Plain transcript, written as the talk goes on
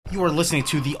You are listening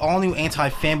to the all-new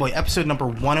Anti-Fanboy, episode number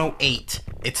 108.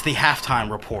 It's the Halftime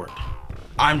Report.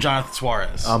 I'm Jonathan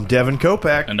Suarez. I'm Devin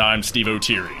Kopak. And I'm Steve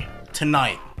O'Teary.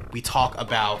 Tonight, we talk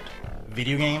about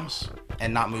video games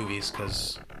and not movies,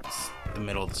 because it's the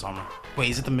middle of the summer. Wait,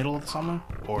 is it the middle of the summer?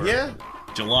 Or Yeah,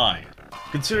 July.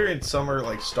 considering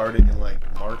summer started in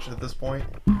March at this point.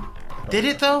 Did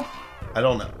it, though? I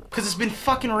don't know. Because it's been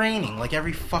fucking raining,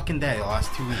 every fucking day the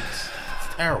last 2 weeks.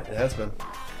 It's terrible. It has been.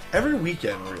 Every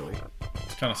weekend, really.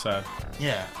 It's kind of sad.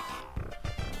 Yeah.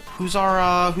 Who's your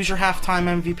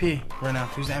halftime MVP right now?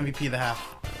 Who's the MVP of the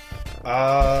half?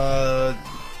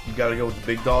 You gotta go with the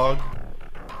big dog,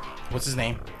 What's his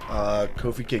name?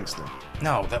 Kofi Kingston.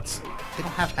 No, they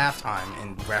don't have halftime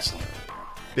in wrestling.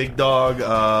 Big dog,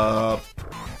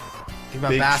 Think about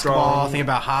Big, basketball, strong- think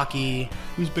about hockey.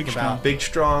 Who's Big Think Strong? about big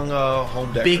strong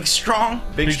home decker. Big strong?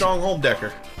 Big strong home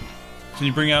decker. Can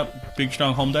you bring out Big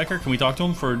Strong Home Decker? Can we talk to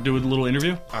him do a little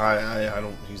interview? I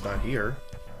don't. He's not here.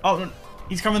 Oh,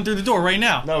 he's coming through the door right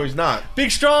now. No, he's not. Big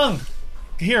Strong!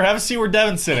 Here, have a seat where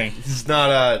Devin's sitting. He's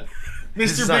not.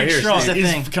 Mr. not Big here, Strong. Steve. Here's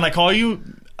the thing. Can I call you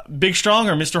Big Strong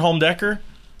or Mr. Home Decker?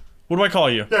 What do I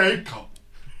call you? There you go.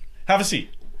 Have a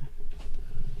seat.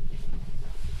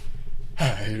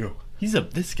 Hey,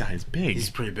 This guy's big. He's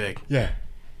pretty big. yeah.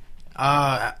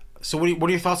 So what are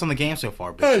your thoughts on the game so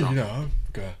far, Big Strong?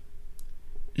 good.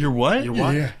 You're what? You're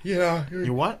what?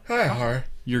 You're what? Hi,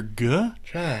 You're good?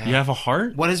 Try. You have a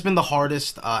heart? What has been the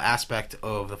hardest aspect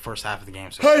of the first half of the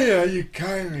game so far? Hey, you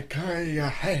kind of, hey,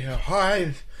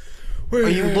 hi. Are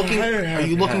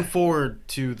you looking forward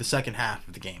to the second half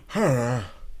of the game?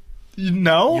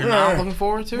 No? You're not looking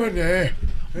forward to it?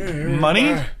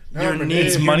 Money? Your knee,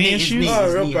 It's your money knee- issues? His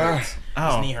Oh, knee hurts.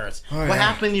 Oh. His knee hurts. Oh, What yeah.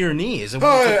 happened to your knee? Is it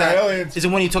Aliens.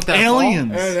 when you took that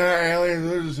Aliens.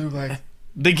 aliens like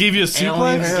They gave you a fall?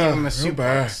 Aliens suplex? gave him a real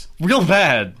bad. suplex. Real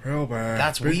bad. real bad.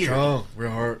 That's Big weird. Strong,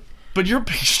 real hard. But you're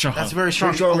Big Strong. That's very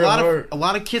strong. Big Strong, real hard. A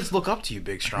lot of kids look up to you,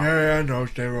 Big Strong. Yeah, I know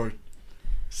steroids.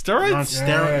 Steroids? On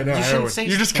steroids. no, You shouldn't heroin. say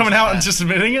You're just things coming like out that. and just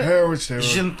admitting it? Heroin You steroids.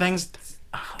 shouldn't things.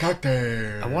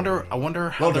 Cocktail. I wonder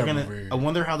how Love they're that gonna. movie. I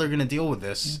wonder how they're gonna deal with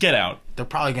this. Get out. They're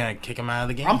probably gonna kick him out of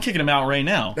the game. I'm kicking him out right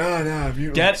now. No,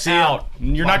 you Get See ya. out.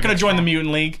 You're Bye, not going Big to join the Strong.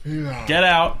 Mutant League. Yeah. Get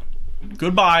out.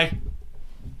 Goodbye.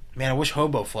 Man, I wish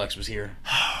Hobo Flex was here.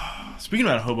 Speaking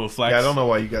about Hobo Flex. Yeah, I don't know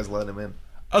why you guys let him in.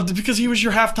 Because he was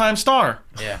your halftime star.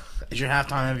 Yeah, is your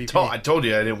halftime MVP? I told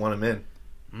you I didn't want him in.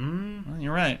 Well,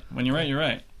 you're right. When you're right, you're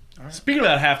right. Speaking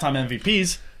about halftime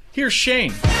MVPs, here's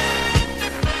Shane.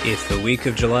 It's the week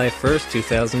of July 1st,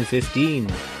 2015.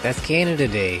 That's Canada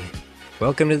Day.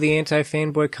 Welcome to the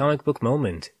Anti-Fanboy Comic Book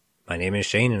Moment. My name is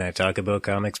Shane and I talk about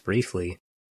comics briefly.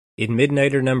 In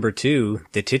Midnighter number 2,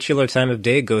 the titular time of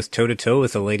day goes toe-to-toe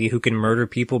with a lady who can murder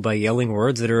people by yelling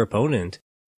words at her opponent.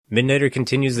 Midnighter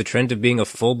continues the trend of being a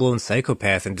full-blown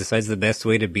psychopath and decides the best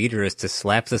way to beat her is to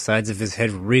slap the sides of his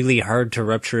head really hard to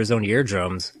rupture his own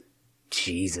eardrums.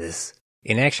 Jesus.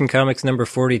 In Action Comics number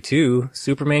 42,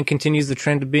 Superman continues the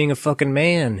trend of being a fucking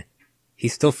man.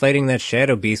 He's still fighting that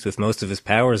Shadow Beast with most of his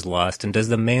powers lost and does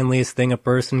the manliest thing a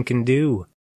person can do.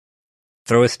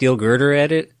 Throw a steel girder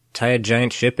at it, tie a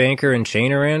giant ship anchor and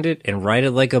chain around it, and ride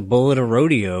it like a bull at a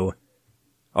rodeo.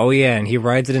 Oh yeah, and he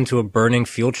rides it into a burning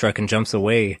fuel truck and jumps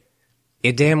away.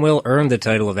 It damn well earned the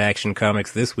title of Action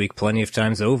Comics this week plenty of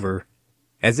times over.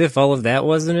 As if all of that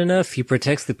wasn't enough, he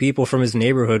protects the people from his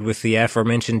neighborhood with the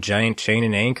aforementioned giant chain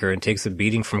and anchor and takes a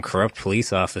beating from corrupt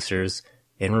police officers,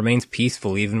 and remains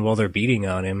peaceful even while they're beating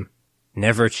on him.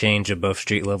 Never change above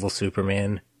street-level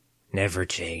Superman. Never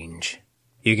change.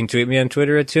 You can tweet me on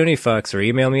Twitter at TonyFox or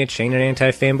email me at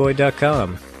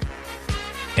shane@antifanboy.com.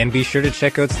 And be sure to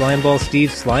check out Slimeball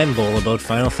Steve's Slime Bowl about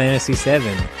Final Fantasy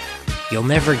VII. You'll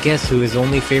never guess who his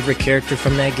only favorite character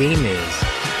from that game is.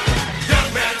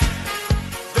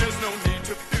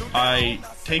 I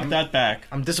take that back.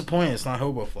 I'm disappointed it's not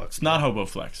Hobo Flex. It's not Hobo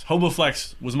Flex. Hobo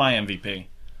Flex was my MVP.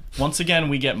 Once again,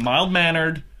 we get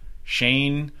mild-mannered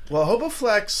Shane. Well,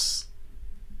 Hoboflex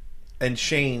and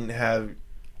Shane have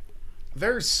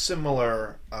very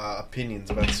similar opinions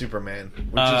about Superman,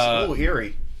 which is a little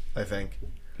eerie, I think.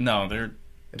 No, they're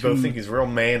They both think he's real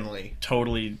manly.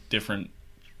 totally different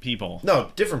people.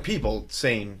 No, different people,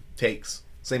 same takes.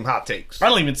 Same hot takes. I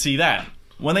don't even see that.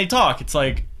 When they talk, it's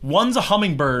like one's a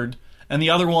hummingbird and the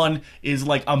other one is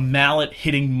like a mallet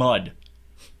hitting mud.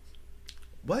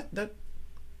 What? That?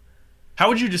 How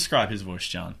would you describe his voice,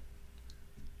 John?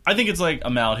 I think it's like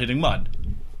a mallet hitting mud.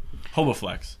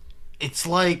 Hoboflex. It's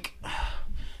like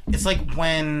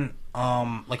when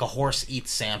like a horse eats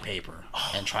sandpaper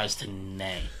and tries to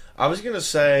neigh. I was gonna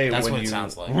say That's when what you, it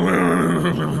sounds like.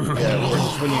 Yeah, or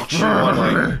just when you chew on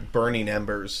like burning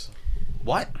embers.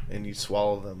 What? and you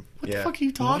swallow them. What yeah. the fuck are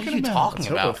you talking What are you about? talking It's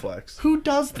about? Hoboflex. Who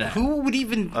does that? Who would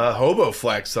even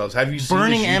Hoboflex does. Have you seen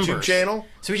burning his YouTube embers channel?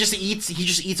 So he just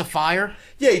eats a fire.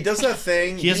 Yeah, he does that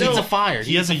thing. He has He a- eats a fire.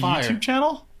 He has a eats fire. YouTube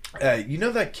channel? You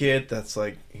know that kid that's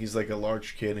like, he's like a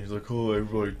large kid, and he's like, oh,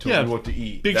 everybody tell Yeah, me what to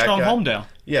eat. Big That Strong guy. Homedale.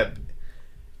 Yeah.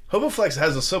 Hoboflex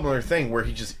has a similar thing where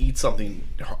he just eats something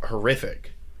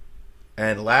horrific.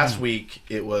 And last week,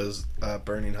 it was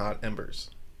burning hot embers.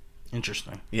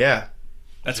 Interesting. Yeah.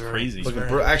 That's crazy. Looking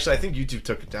actually, I think YouTube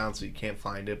took it down, so you can't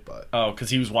find it, but... Oh, because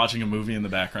he was watching a movie in the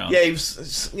background. Yeah, he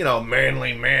was,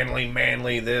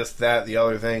 manly, this, that, the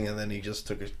other thing, and then he just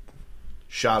took a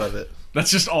shot of it.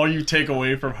 That's just all you take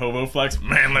away from Hoboflex.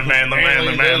 Manly.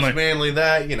 This, manly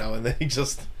that, and then he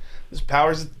just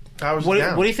powers What it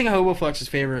down. do you think Hoboflex's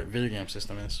favorite video game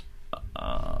system is?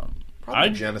 Probably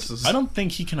Genesis. I don't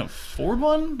think he can afford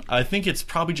one. I think it's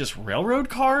probably just railroad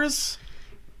cars.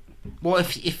 Well,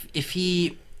 if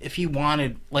he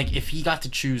wanted, like, if he got to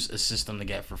choose a system to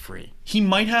get for free, He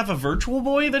might have a Virtual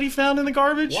Boy that he found in the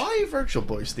garbage. Why Virtual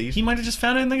Boy, Steve? He might have just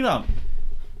found it in the dump.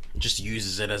 just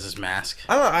uses it as his mask.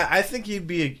 I don't know. I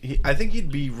think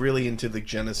he'd be really into the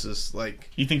Genesis, like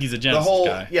You think he's a the Genesis whole.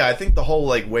 guy? Yeah, I think the whole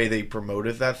like way they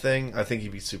promoted that thing. I think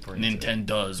he'd be super into it. Nintendo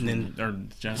does. Or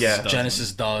Genesis Yeah. doesn't.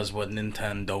 Genesis does what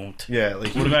Nintendo don't. Yeah,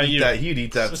 like What about you? He'd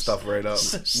eat that stuff right up.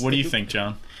 What do you think,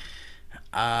 John?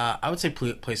 I would say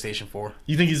PlayStation 4.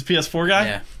 You think he's a PS4 guy?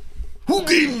 Yeah. Who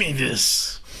gave me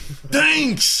this?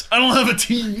 Thanks. I don't have a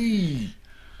TV.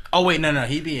 Oh wait, no,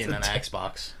 he'd be in an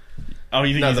Xbox Oh,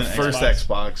 you think No, he's the an first Xbox?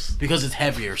 Xbox. because it's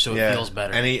heavier, so Yeah, it feels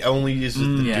better. and he only uses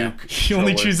the Yeah. Duke. He only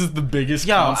controller. chooses the biggest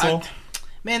Yo, console.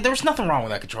 man, there was nothing wrong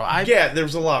with that controller. Yeah, there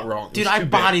was a lot wrong. It Dude, was I too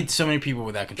big. bodied so many people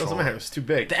with that Doesn't controller. matter. It was too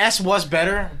big. The S was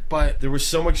better, but There was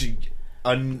so much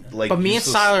But me and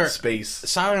useless Siler- space.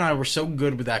 Siler and I were so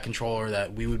good with that controller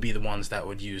that we would be the ones that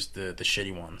would use the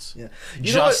shitty ones. Yeah.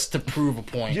 Just to prove a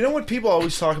point. You know what people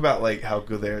always talk about, like how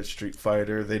good they are at Street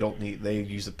Fighter. They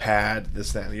use a pad,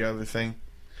 this, that, and the other thing.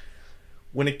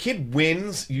 When a kid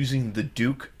wins using the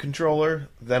Duke controller,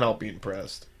 then I'll be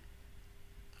impressed.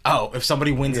 Oh, if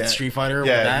somebody wins Yeah. at Street Fighter with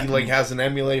Yeah, that, he like has an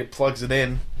emulator, plugs it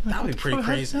in. that would be pretty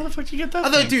crazy. How the fuck do you get that?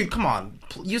 Although, thing? dude, come on.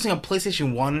 Using a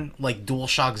PlayStation 1, like,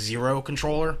 DualShock Zero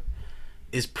controller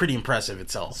is pretty impressive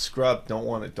itself. Scrub, don't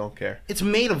want it, don't care. It's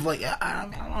made of, like, I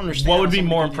don't understand. What how would be somebody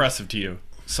more can do- impressive to you?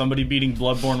 Somebody beating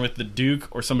Bloodborne with the Duke,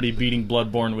 or somebody beating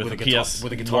Bloodborne with, with a a guitar, PS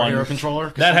with a Guitar Hero controller?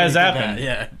 'Cause That has somebody did happened.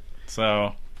 that, Yeah,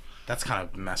 So, that's kind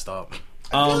of messed up.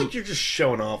 I feel like you're just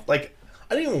showing off. Like,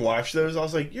 I didn't even watch those. I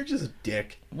was like, you're just a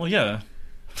dick. well, yeah.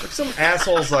 Like some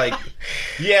asshole's like,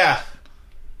 yeah,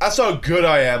 that's how good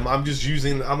I am. I'm just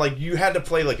using. I'm like, you had to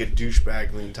play like a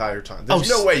douchebag the entire time. There's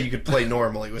Oh, no way you could play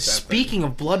normally with that. Speaking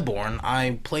of Bloodborne,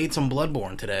 I played some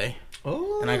Bloodborne today,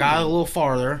 oh, and I got a little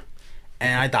farther,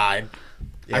 and I died.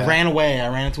 I Yeah. ran away. I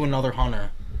ran into another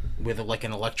hunter with like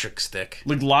an electric stick.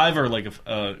 Like live or like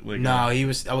like No, I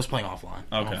was playing offline.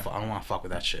 I Okay. don't want to fuck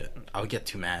with that shit. I would get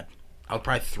too mad. I would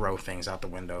probably throw things out the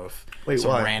window if Wait,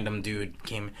 some why? random dude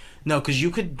came. No, because you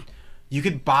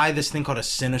could buy this thing called a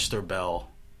Sinister Bell,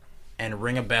 and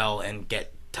ring a bell and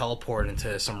get teleported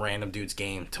into some random dude's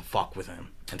game to fuck with him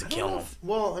and to kill him.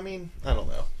 Well, I mean, I don't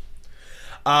know.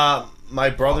 My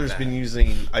brother's Fuck been that.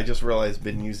 using. I just realized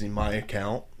been using my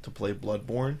account to play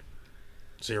Bloodborne.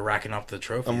 So you're racking up the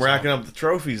trophies. I'm racking up the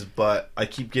trophies, but I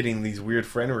keep getting these weird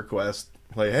friend requests.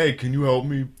 Like, hey, can you help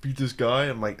me beat this guy?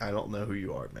 I'm like, I don't know who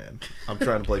you are, man. I'm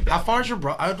trying to play. How Batman. far is your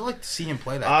bro? I would like to see him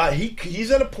play that.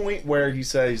 He's at a point where he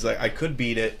says he's like, I could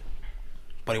beat it.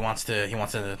 But he wants to. He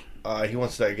wants to,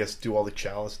 I guess, do all the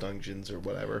Chalice dungeons or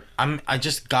whatever. I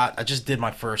just did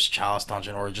my first Chalice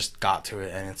dungeon, or just got to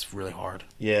it, and it's really hard.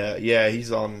 Yeah,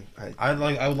 he's on. I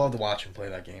would love to watch him play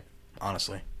that game,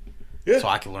 honestly. Yeah. So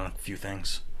I can learn a few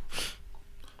things.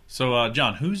 So,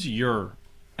 John, who's your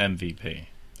MVP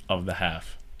of the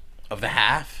half? Of the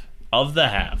half, Of the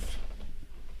half.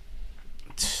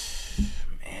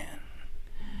 man,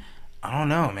 I don't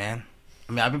know, man.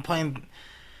 I mean, I've been playing.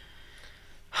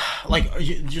 Like,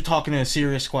 you're talking a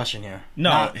serious question here. No,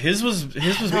 Not- his was No, big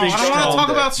I don't want to strong. talk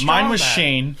about strong Mine was back.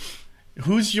 Shane.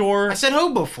 Who's your? I said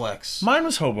Hoboflex. Mine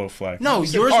was Hoboflex. No,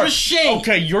 yours Alright, was Shane.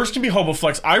 Okay, yours can be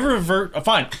Hoboflex. I revert.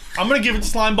 Fine. I'm gonna give it to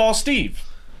Slimeball Steve.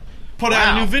 Put out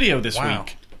a Wow. new video this Wow.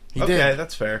 week. He Okay, did,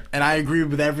 that's fair. and I agree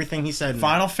with everything he said.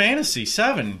 Final Fantasy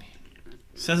VII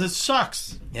says it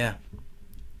sucks. Yeah,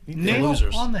 Nail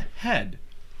losers. on the head.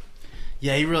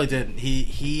 yeah, he really did.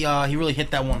 He really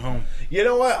hit that one home. You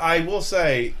know what? I will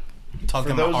say, Tugged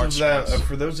for on my those heartstrings.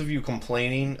 for those of you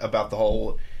complaining about the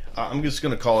whole, I'm just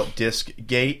going to call it Disc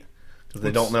Gate because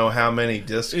they don't know how many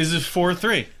discs. Is it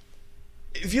 4-3?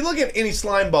 If you look at any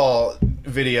slime ball,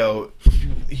 video,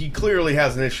 he clearly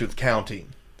has an issue with counting.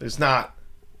 It's not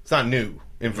new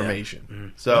information. Mm-hmm.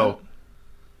 So,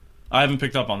 I haven't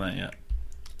picked up on that yet.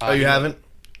 oh, you haven't?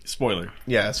 Spoiler.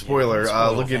 Yeah, spoiler.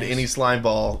 spoil Look at things. any slime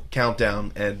ball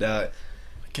countdown, and I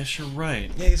guess you're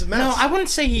right. yeah, he's a mess. No, I wouldn't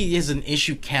say he is an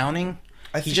issue counting.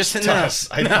 I He think just he does.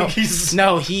 I think he's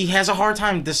no. He has a hard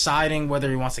time deciding whether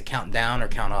he wants to count down or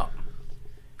count up.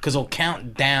 Because he'll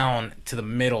count down to the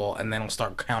middle and then he'll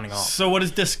start counting up. So what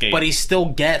is Discgate? But he still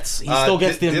gets the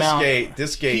amount.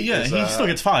 Discgate. yeah, is, he still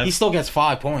gets 5. He still gets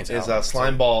 5 points. Is Alan.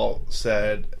 Slimeball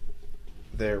said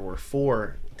there were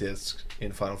 4 discs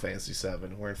in Final Fantasy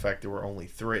VII, where in fact there were only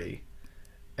 3,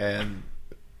 and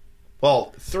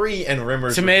 3 and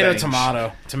Rimmer's Revenge,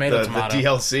 tomato. the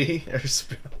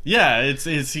DLC. Yeah, it's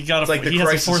he got It's like the he has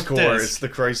a Crisis 4th Core. disc. It's the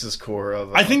Crisis Core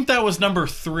of. I think that was number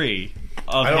 3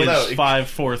 of I don't his know.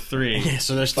 543. Yeah,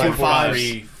 so there's 2 5, 4, 5s.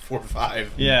 3, 4,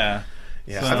 5. Yeah,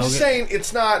 Yeah, So- I'm just saying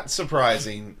it's not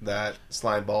surprising that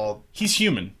Slimeball he's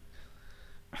human.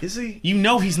 is he. You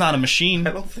know he's not a machine.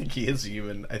 I don't think he is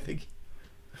human. I think.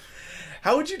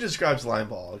 How would you describe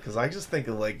Slimeball? Because I just think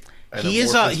of like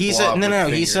He's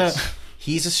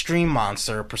a stream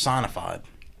monster personified.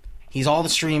 He's all the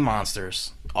stream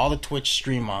monsters, all the Twitch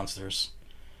stream monsters,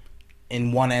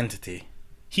 in one entity.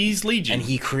 He's Legion. And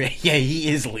he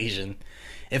is Legion.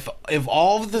 If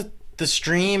all of the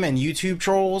stream and YouTube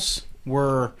trolls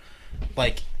were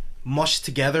like mushed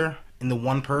together into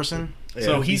one person,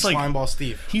 So it would he's be like- Slimeball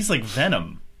Steve. He's like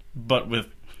Venom, but with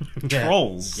Yeah.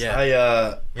 trolls. Yeah,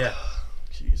 Yeah.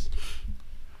 Jeez.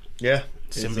 Yeah.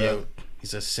 symbiote.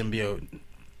 He's a symbiote.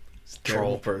 Troll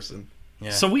Troll. person.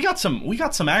 Yeah. So we got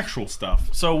some actual stuff.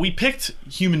 So we picked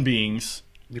human beings,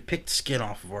 we picked skin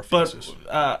off of our but faces.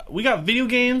 we got video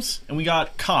games and we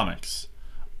got comics.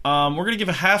 We're gonna give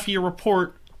a half-year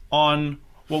report on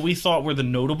what we thought were the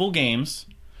notable games,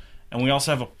 and we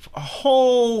also have a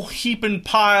whole heaping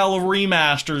pile of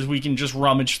remasters we can just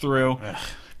rummage through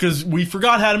because we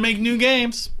forgot how to make new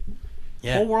games.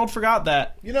 Yeah. Whole world forgot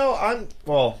that. You know,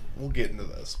 we'll get into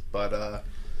this, but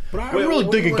But I Wait, really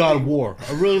what- dig a what- God of War.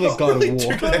 I really like God of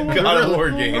War. that God of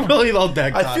War game. I really love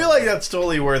that. I feel like that's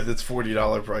totally worth its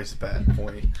 $40 price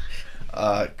point.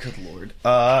 Good lord.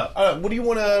 What do you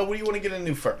wanna get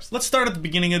into first? Let's start at the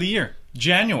beginning of the year,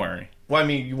 January. Well, I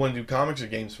mean, you want to do comics or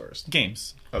games first?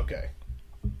 Games. Okay.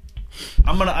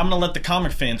 I'm gonna let the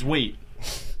comic fans wait.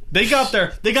 They got their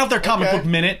comic Okay. book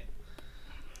minute.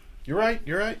 You're right.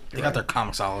 They got their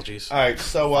comicsologies.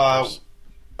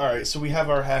 All right, so we have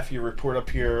our half-year report up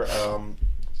here.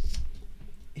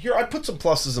 Here I put some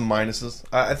pluses and minuses.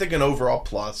 I think an overall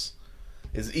plus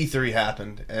is E3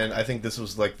 happened, and I think this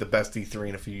was like the best E3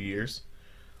 in a few years.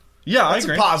 Yeah, I That's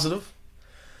agree. a positive.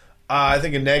 I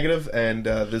think a negative, and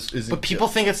this is. But people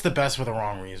think it's the best for the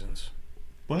wrong reasons.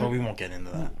 What? But we won't get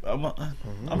into that.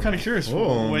 I'm kind of curious.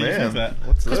 Oh why you man, think that?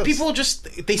 what's Because this? people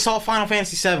they saw Final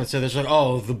Fantasy VII, so they're just like,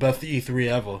 oh, the best E3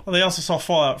 ever. Well, they also saw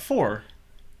Fallout 4.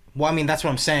 Well, I mean, that's what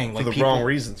I'm saying. for Like the people, wrong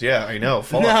reasons. Yeah, I know. No,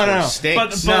 Fallout no, 4 no.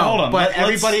 stinks. But hold on. But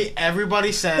Let's-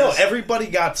 everybody says No, everybody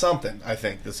got something. I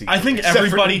think this. E3, I think except for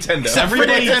everybody Nintendo.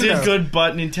 everybody Nintendo. did good,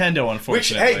 but Nintendo, Which,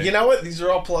 unfortunately. hey, you know what? These are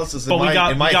all pluses but in we my,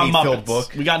 got in my we got hate-filled Muppets.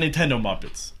 book. We got Nintendo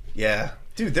Muppets. Yeah,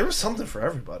 dude, there was something for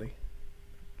everybody.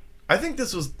 I think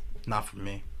this was. not for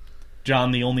me.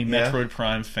 John, the only Yeah. Metroid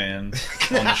Prime fan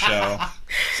on the show,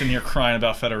 sitting here crying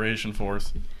about Federation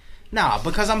Force. Nah,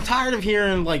 because I'm tired of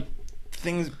hearing like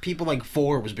things. People like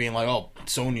Ford was being like, oh,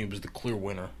 Sony was the clear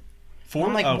winner. Force,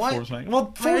 I'm like, what? Force Mac.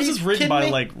 Well, Are Force you is written kidding by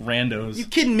me? like randos. You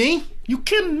kidding me? You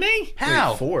kidding me?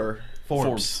 How? Wait, 4.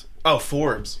 Forbes. Oh,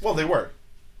 Forbes. Well, they were.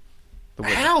 The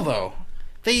winner. How though?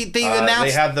 They They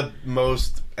announced. had the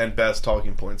most and best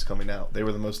talking points coming out. They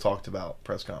were the most talked about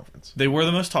press conference. They were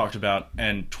the most talked about,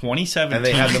 and 2017 And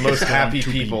they had the most is happy going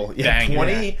to be people. Yeah, banging.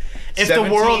 20. If the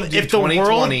world- if the world-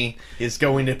 2020 is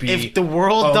going to be. if the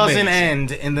world doesn't amazing.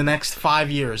 end in the next 5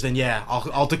 years, then yeah,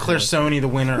 I'll declare Sony the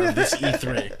winner of this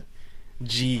E3.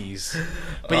 Jeez.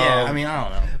 But yeah, I mean, I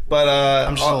don't know. But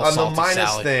I'm just a little on the salty minus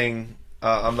Sally. thing,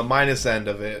 on the minus end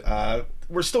of it,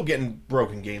 we're still getting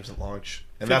broken games at launch,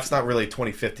 and that's not really a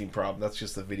 2015 problem. That's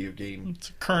just a video game. It's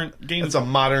a current game. It's a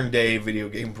modern day video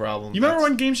game problem. You remember That's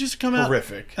when games used to come out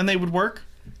horrific? and they would work,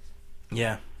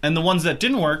 Yeah. and the ones that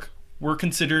didn't work were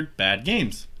considered bad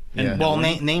games. And Yeah. no Well,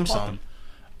 one name bought some. them.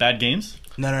 Bad games.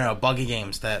 No. Buggy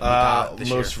games that we got this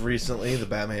Most year. recently, the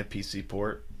Batman PC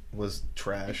port was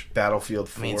trash. Battlefield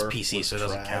 4 I mean, it's PC, was so it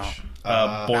doesn't trash.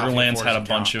 count. Borderlands had a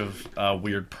Battlefield bunch of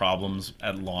weird problems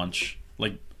at launch,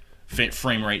 like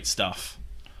frame rate stuff.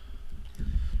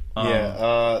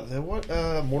 Yeah,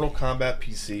 Mortal Kombat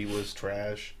PC was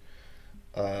trash.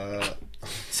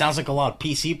 Sounds like a lot of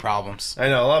PC problems. I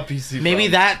know a lot of PC. Maybe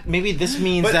problems. this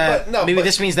means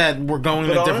this means that we're going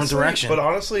in a different direction. But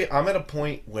honestly, I'm at a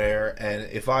point where, and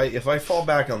if I fall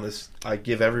back on this, I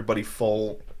give everybody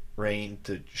full reign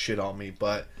to shit on me.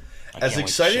 But as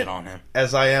excited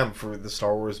as I am for the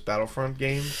Star Wars Battlefront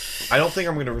game, I don't think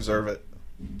I'm going to reserve it.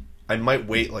 I might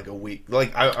wait like a week.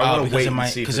 Like I want to wait and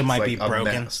see because it might be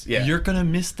broken. Mess. Yeah, you're gonna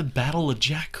miss the Battle of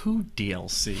Jakku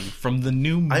DLC from the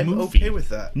new movie. I'm okay with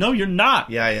that. No, you're not.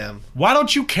 Yeah, I am. Why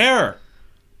don't you care?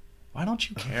 Why don't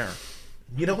you care?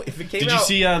 You know, if it came out... Did you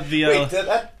see the... Wait,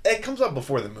 that comes out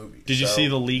before the movie. Did you see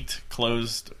the leaked,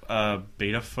 closed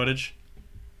beta footage?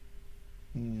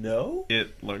 No.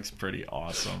 It looks pretty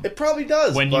awesome. It probably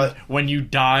does, when you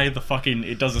die,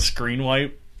 it does a screen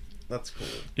wipe. That's cool.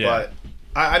 Yeah. But,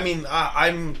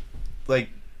 I'm, like,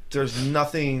 there's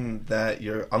nothing that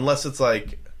you're... Unless it's,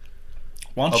 like...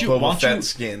 Boba Fett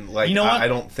skin. Like, you know what? I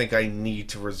don't think I need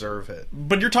to reserve it.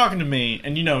 But you're talking to me,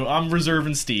 and I'm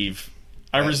reserving Steve.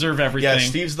 I reserve everything. Yeah,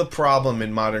 Steve's the problem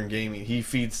in modern gaming. He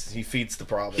feeds the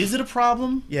problem. Is it a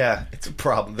problem? Yeah, it's a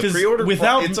problem. The pre-order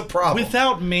it's a problem.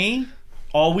 Without me,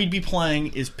 all we'd be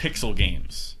playing is pixel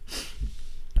games.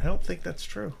 I don't think that's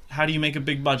true. How do you make a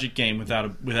big budget game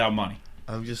without money?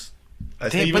 I'm just...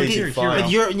 But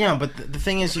the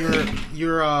thing is,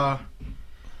 your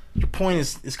point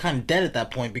is kind of dead at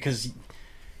that point because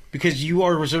you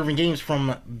are reserving games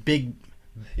from big.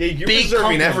 Yeah, you're big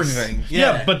reserving companies. everything.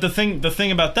 Yeah, but the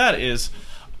thing about that is,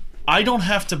 I don't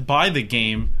have to buy the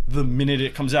game the minute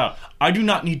it comes out. I do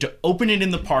not need to open it in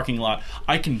the parking lot.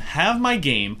 I can have my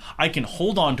game. I can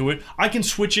hold on to it. I can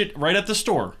switch it right at the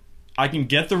store. I can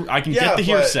get the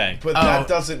hearsay. But that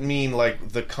doesn't mean like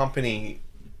the company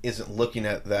isn't looking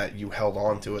at that you held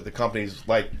on to it. The company's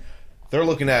like, they're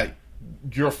looking at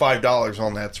your $5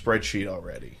 on that spreadsheet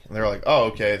already, and they're like, "Oh,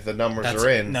 okay, the numbers are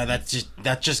in." No, that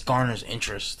just garners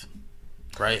interest,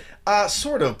 right?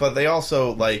 Sort of, but they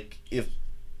also like if.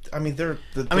 I mean, the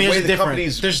way the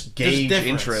companies gauge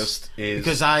interest is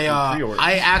because I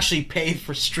actually paid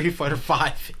for Street Fighter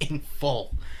V in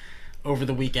full over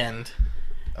the weekend.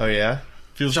 Oh yeah.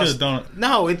 Feels good, don't it?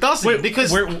 No, it doesn't. Wait,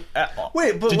 because but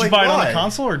did you buy it on the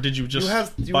console or did you just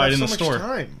buy it in the store?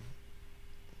 Time.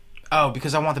 Oh,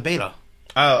 because I want the beta.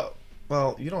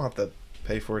 Well, you don't have to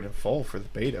pay for it in full for the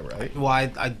beta, right? Well, I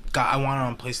want it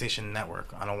on PlayStation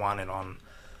Network. I don't want it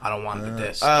the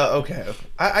disc. Okay.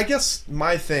 I guess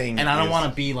my thing, and I don't want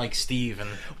to be like Steve and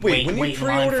wait when you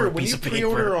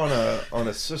pre-order on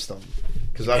a system,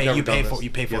 because I've never done this. You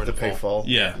pay for you it. Have to pay full.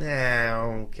 Yeah.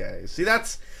 Okay. See,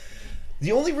 that's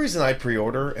the only reason I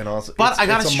pre-order, and also, but I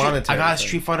got a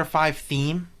Street Fighter V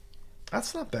theme.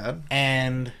 That's not bad.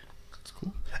 And it's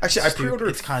cool. Actually, I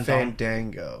pre-ordered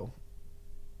Fandango.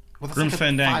 Grim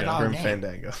Fandango. Grim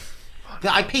Fandango.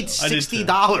 I paid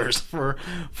 $60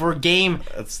 for a game.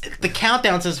 The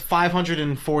countdown says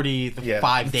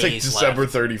 545 days. It's like December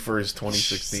 31st,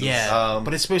 2016. Yeah,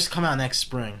 but it's supposed to come out next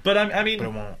spring. But I mean, but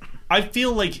it won't. I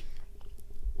feel like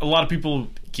a lot of people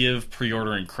give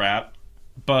pre-ordering crap,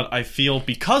 but I feel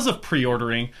because of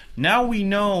pre-ordering, now we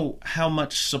know how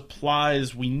much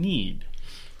supplies we need.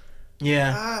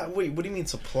 Yeah. Wait, what do you mean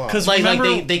supply? Because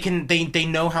they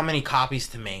know how many copies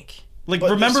to make. Like,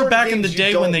 remember back in the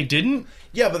day when they didn't?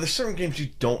 Yeah, but there's certain games you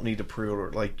don't need to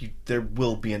pre-order. Like, there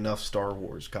will be enough Star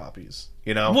Wars copies,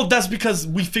 you know? Well, that's because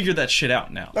we figured that shit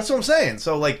out now. That's what I'm saying.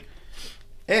 So, like,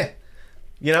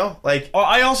 you know? Like,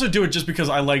 I also do it just because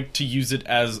I like to use it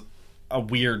as a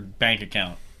weird bank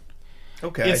account.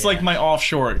 Okay. It's like my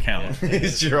offshore account. Yeah,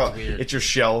 it's your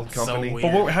shell company.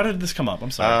 So but how did this come up?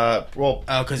 I'm sorry.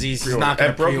 Because he's not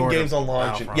going to Broken pre-order Games on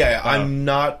launch. I'm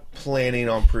not planning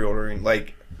on pre-ordering.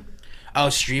 Like,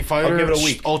 Street Fighter. I'll give it a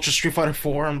week. Ultra Street Fighter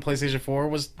 4 on PlayStation 4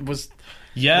 was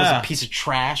a piece of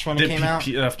trash when it came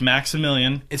out.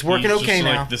 Maximilian. It's working okay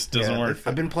now. Like, this doesn't work.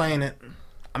 I've been playing it.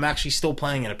 I'm actually still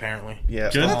playing it, apparently. Yeah,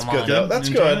 good. That's good, though. That's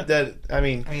good. That I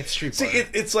mean, it's Street Fighter.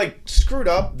 It's like screwed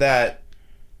up that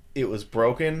it was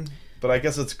broken, but I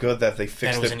guess it's good that they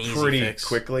fixed it pretty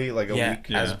quickly, like a week.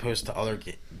 Yeah, as opposed to other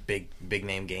big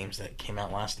name games that came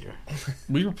out last year.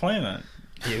 We were playing that.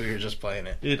 Yeah, we were just playing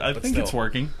it. I think it's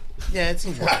working. Yeah, it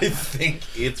seems working. I think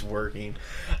it's working.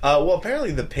 Well,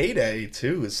 apparently the Payday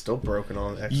 2 is still broken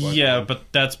on Xbox. Yeah, but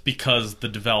that's because the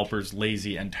developer's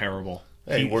lazy and terrible.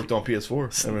 Hey, he worked on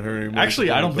PS4. I haven't heard any more. Actually,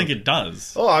 I don't think it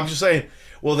does. Oh, I'm just saying.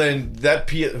 Well, then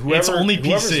whoever's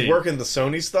PC. working the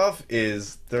Sony stuff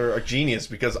they're a genius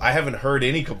because I haven't heard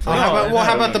any complaints. How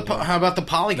about the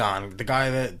Polygon?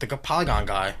 The Polygon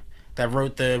guy that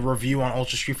wrote the review on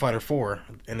Ultra Street Fighter 4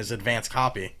 in his advanced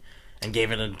copy, and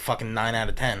gave it a fucking 9 out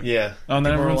of 10. Yeah. Oh, and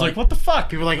then everyone's like, what the fuck?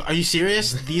 People are like, are you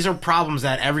serious? These are problems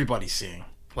that everybody's seeing.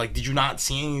 Like, did you not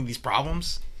see any of these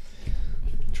problems?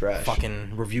 Trash.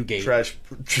 Fucking ReviewGate. Trash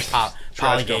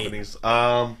Polygate. companies.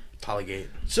 Polygate.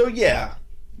 So yeah,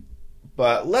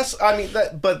 but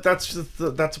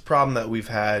that's a problem that we've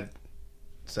had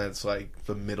since like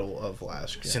the middle of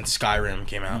last year. Since Skyrim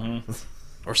came out,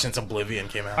 or since Oblivion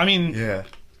came out. I mean, Yeah.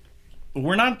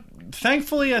 we're not.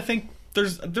 Thankfully, I think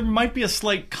there might be a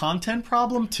slight content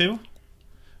problem too,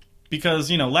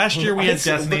 because last year we had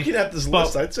Destiny. Looking at this but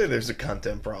list, I'd say there's a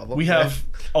content problem. we have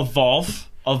Evolve.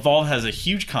 Evolve has a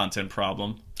huge content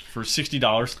problem for $60.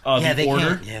 The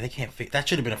Order. They can't fix. That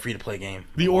should have been a free to play game.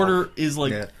 The Order is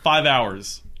like 5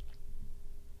 hours.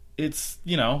 It's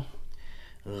Ugh.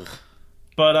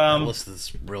 But That list is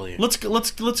brilliant.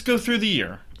 let's go through the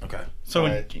year. Okay. So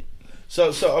Right.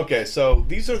 So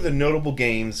these are the notable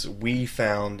games we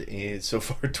found so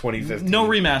far 2015. no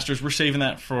remasters. We're saving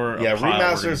that for a pile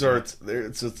remasters are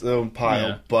its own pile,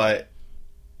 Yeah. but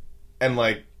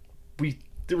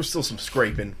there was still some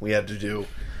scraping we had to do.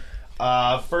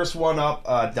 First one up,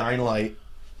 Dying Light.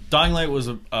 Dying Light was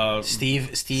a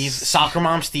Steve, Soccer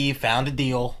Mom Steve found a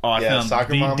deal. I Yeah, found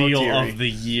Soccer the Mom deal Otiri. of the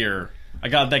year. I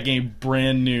got that game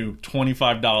brand new,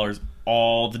 $25,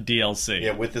 all the DLC.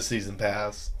 Yeah, with the season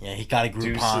pass. Yeah, he got a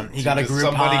Groupon.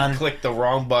 Somebody clicked the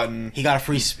wrong button. He got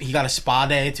a spa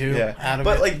day too. Yeah, Out of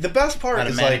but it. like the best part Out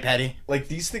of is Mani-Pedi.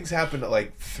 these things happen at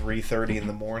like 3:30 in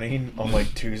the morning on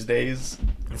like Tuesdays.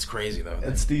 It's crazy though.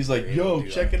 And Steve's like, They "Yo, do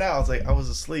check that. it out." I was like, "I was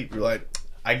asleep." You're like,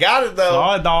 "I got it though."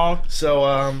 Saw it, dog.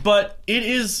 So But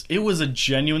it was a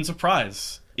genuine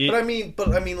surprise. but I mean,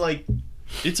 like,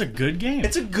 It's a good game.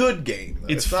 it's a good game. Though.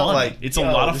 It's not fun. like It's a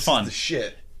lot of this fun. Is the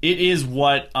shit. It is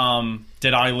what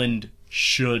Dead Island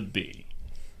should be.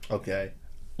 Okay.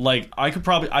 Like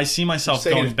I see myself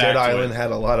Saying going if back Dead to Island it. had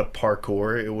a lot of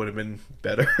parkour, it would have been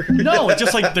better. No, it's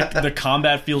just like the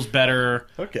combat feels better.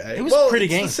 Okay. It was a pretty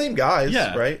it's game. the same guys,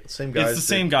 Yeah. right? Same guys. It's the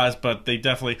same guys, but they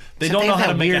Except don't they know have how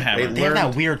that to make a weird- hammer. They have learned-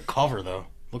 that weird cover though.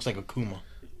 Looks like Akuma.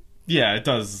 Yeah, it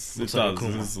does. Looks It like does.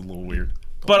 Akuma. This is a little weird.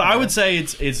 But I would say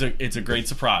it's a great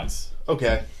surprise.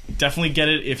 Okay. Definitely get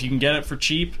it if you can get it for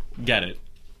cheap. Get it.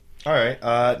 All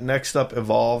right. Next up,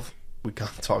 Evolve. We kind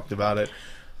of talked about it.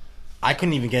 I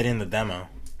couldn't even get in the demo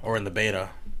or in the beta.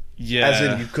 Yeah. As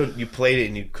in, you played it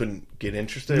and you couldn't get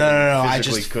interested. No. I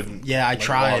Physically just couldn't. Yeah, I like,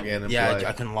 tried. log in and Yeah, play.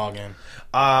 I couldn't log in.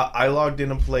 I logged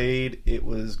in and played. It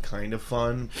was kind of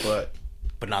fun, but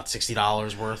But not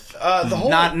 $60 worth. the whole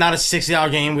Not a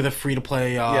 $60 game with a free to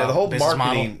play. the whole business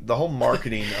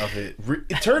marketing, of it,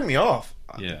 it turned me off.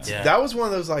 Yeah. Yeah. That was one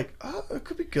of those like, oh, it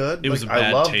could be good. It was a I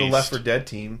bad love the taste. Left 4 Dead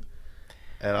team,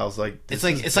 and I was like, It's this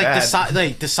like is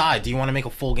bad. decide. Do you want to make a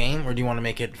full game or do you want to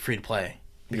make it free to play?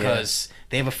 Because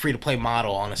they have a free to play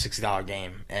model on a $60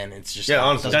 game, and it's just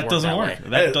honestly, That doesn't work.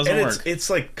 That doesn't and work. It's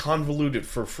like convoluted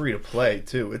for free to play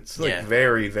too. It's like Yeah.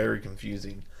 very, very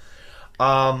confusing.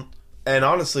 And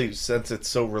honestly, since it's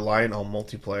so reliant on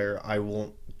multiplayer, I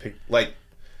won't pick like.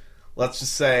 Let's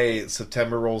just say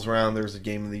September rolls around. There's a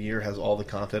game of the year has all the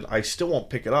content. I still won't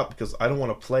pick it up because I don't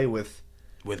want to play with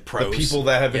pros. the people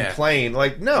that have been Yeah. playing.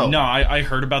 Like no, I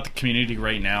heard about the community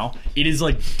right now. It is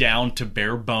like down to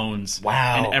bare bones.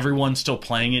 Wow. And everyone still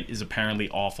playing it is apparently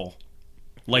awful.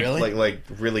 Like Really? like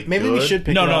really. Maybe good. we should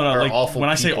pick no, it up. no. Or Like awful when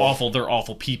I say people. awful, they're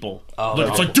awful people. Oh, Look, they're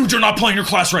it's like, dude, you're not playing your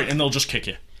class right, and they'll just kick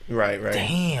you. Right.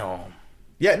 Damn.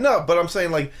 Yeah, no, but I'm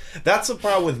saying like that's the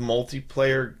problem with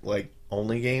multiplayer like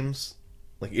only games.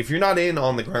 Like if you're not in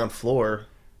on the ground floor,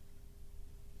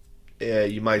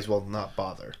 you might as well not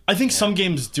bother. I think some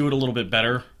games do it a little bit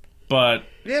better, but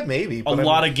Yeah, maybe. a But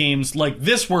lot of games like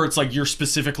this, where it's like you're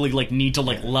specifically like need to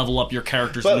like level up your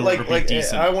characters in But order to be like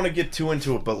decent. I don't want to get too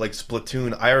into it, but like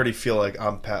Splatoon, I already feel like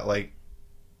I'm like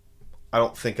I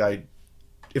don't think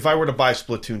if I were to buy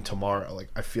Splatoon tomorrow, like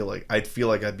I'd feel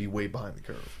like I'd be way behind the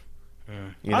curve.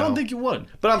 You know? I don't think you would.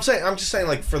 But I'm just saying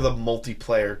like for the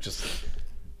multiplayer, just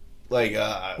like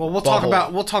Well, we'll talk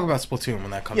about Splatoon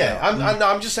when that comes Yeah, out.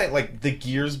 I'm just saying like the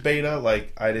Gears beta,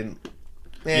 like I didn't.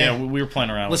 Yeah, we were playing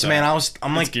around. Listen, with that. man,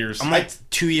 I'm like Gears. I'm like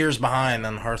 2 years behind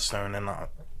on Hearthstone, and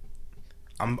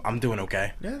I'm doing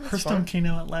okay. Yeah, that's Hearthstone fine. came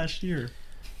out last year.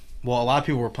 Well, a lot of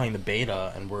people were playing the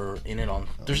beta, and we're in it on.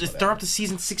 They're up to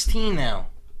season 16 now.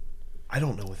 I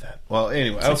don't know what that. Well,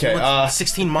 anyway, It's okay.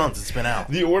 16 months it's been out.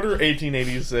 The Order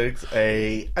 1886,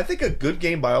 I think a good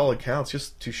game by all accounts,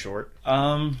 just too short.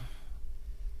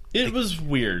 It was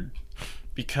weird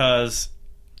because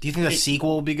Do you think the sequel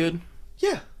will be good?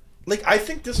 Yeah, like I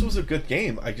think this was a good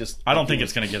game. I don't think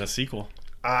it's going to get a sequel.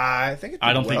 I think it did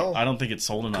I don't well. think it's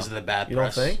sold enough. Because of the bad You don't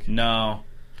press. think? No,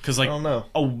 Because like, I don't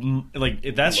know.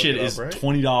 Like that shit is right?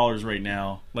 $20 right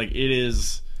now. Like it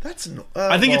is. That's.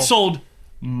 I think it sold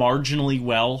marginally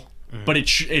well, but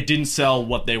it didn't sell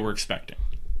what they were expecting.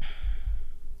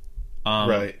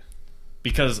 Right.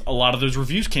 Because a lot of those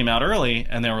reviews came out early,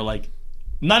 and they were like,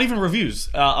 not even reviews.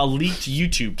 A leaked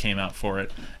YouTube came out for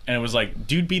it, and it was like,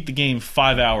 dude beat the game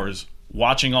 5 hours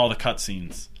watching all the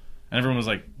cutscenes, and everyone was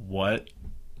like, what?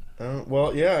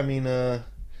 Well, yeah, I mean,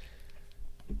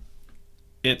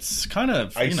 it's kind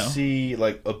of, I see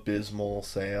like abysmal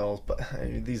sales, but I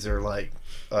mean, these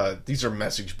are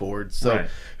message boards, so right.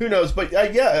 Who knows? But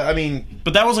yeah, I mean,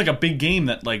 but that was like a big game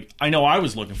that like I know I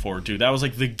was looking forward to. That was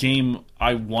like the game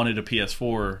I wanted a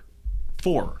PS4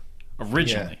 for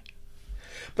originally. Yeah.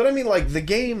 But I mean, like the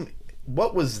game,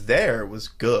 what was there was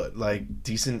good, like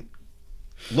decent,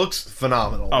 looks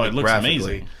phenomenal. Oh, it looks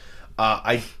amazing.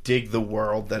 I dig the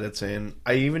world that it's in.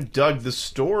 I even dug the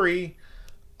story.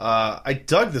 I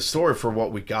dug the story for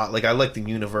what we got. Like, I like the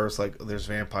universe. Like, there's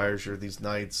vampires, you're these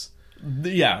knights.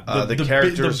 Yeah, the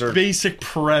characters are... basic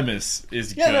premise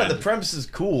is good. Yeah, no, the premise is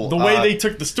cool. The way they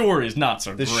took the story is not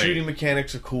so great. The shooting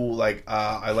mechanics are cool. Like,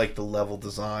 I like the level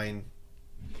design.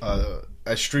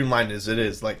 As streamlined as it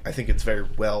is, like, I think it's very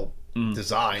well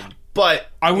designed. But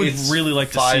I would really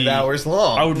like to see 5 hours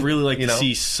long. I would really like to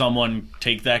see someone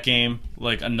take that game,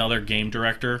 like another game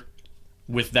director,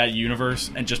 with that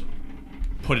universe and just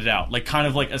put it out, like kind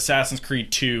of like Assassin's Creed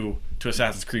 2 to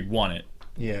Assassin's Creed 1. It.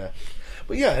 Yeah,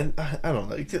 but yeah, and I don't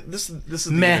know. This is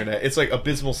the internet. It's like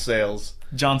abysmal sales.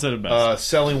 John said it best.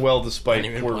 Selling well despite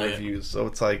poor reviews. So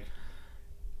it's like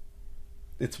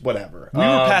it's whatever. We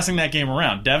were passing that game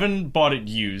around. Devin bought it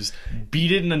used,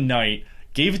 beat it in a night.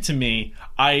 Gave it to me.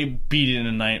 I beat it in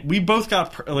a night. We both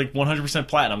got like 100%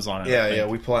 platinums on it. Yeah,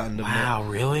 we platinumed. Wow,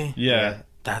 really? Yeah,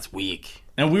 that's weak.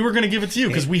 And we were gonna give it to you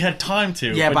because we had time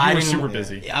to. Yeah, but you I were super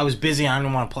busy. I was busy. I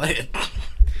didn't want to play it. I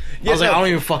was like, I don't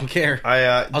even fucking care.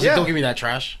 I was like, don't give me that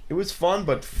trash. It was fun,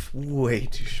 but way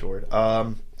too short.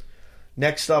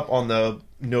 Next up on the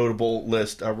notable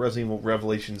list, Resident Evil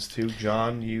Revelations 2.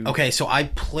 John, you... Okay, so I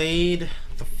played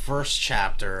the first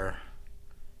chapter,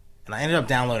 and I ended up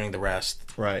downloading the rest.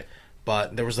 Right.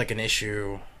 But there was like an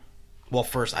issue. Well,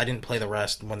 first, I didn't play the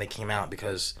rest when they came out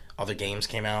because other games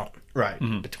came out. Right.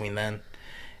 Between then.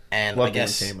 And Bloodborne I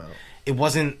guess came out. It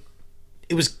wasn't...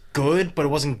 It was good, but it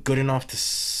wasn't good enough to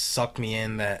suck me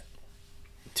in that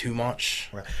too much.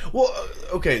 Right. Well,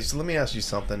 okay, so let me ask you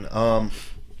something.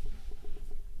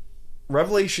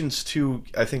 Revelations 2,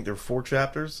 I think there are 4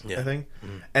 chapters, I think.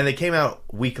 Mm-hmm. And they came out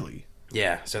weekly.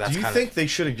 Yeah, so that's Do you think they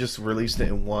should have just released it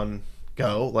in one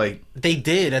go? Like they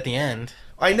did at the end.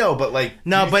 I know, but like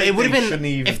no, but it would have been shouldn't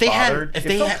even if they bothered? had. If it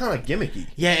they felt had, kind of gimmicky.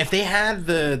 Yeah, if they had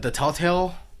the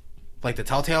Telltale, like the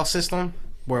Telltale system,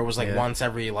 where it was like once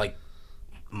every like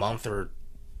month or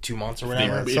 2 months or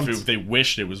whatever. If they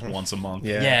wished it was once a month.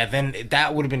 Yeah, then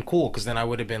that would have been cool because then I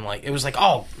would have been like, it was like,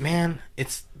 oh man,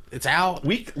 it's out.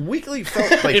 Weekly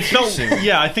felt like it felt.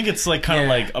 Yeah, I think it's like kind of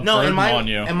like a burden on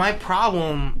you. And my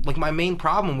problem, like my main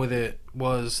problem with it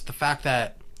was the fact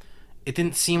that it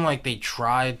didn't seem like they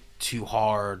tried too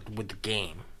hard with the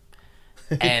game,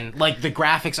 and like the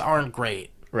graphics aren't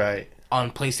great. Right.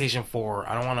 On PlayStation 4,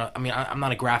 I don't want to. I mean, I'm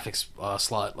not a graphics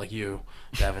slut like you,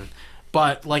 Devin,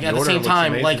 but like at the same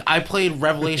time, amazing. Like I played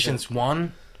Revelations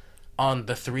 1 on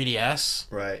the 3DS,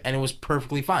 right, and it was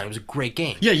perfectly fine. It was a great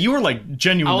game. Yeah, you were like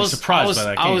genuinely surprised by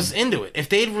that game. I was into it. If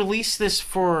they'd released this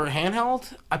for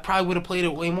handheld, I probably would have played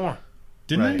it way more.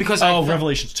 Didn't they? Because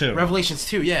Revelations 2. Revelations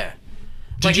 2, yeah.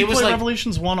 Did you play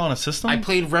Revelations 1 on a system? I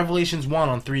played Revelations 1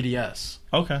 on 3DS.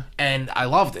 Okay. And I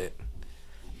loved it.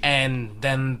 And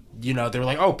then, you know, they were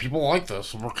like, oh, people like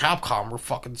this. We're Capcom. We're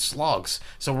fucking slugs.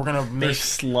 So we're going to make... They're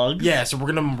slugs? Yeah, so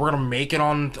we're gonna make it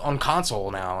on console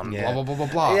now and blah, blah, blah,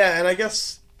 blah, blah. Yeah, and I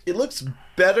guess it looks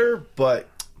better, but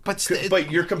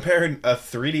you're comparing a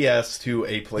 3DS to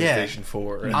a PlayStation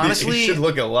 4. And honestly, it should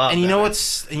look a lot and better.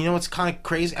 You know what's kind of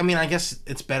crazy? I mean, I guess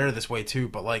it's better this way too,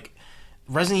 but like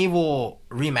Resident Evil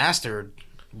Remastered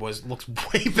looks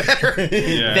way better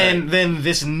than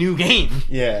this new game.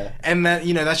 Yeah. And that,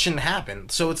 you know, that shouldn't happen.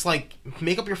 So it's like,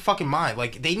 make up your fucking mind.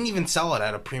 Like, they didn't even sell it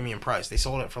at a premium price. They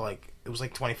sold it for like, it was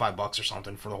like $25 or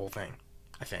something for the whole thing,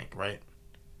 I think, right?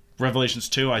 Revelations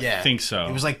 2, I think so.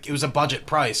 It was a budget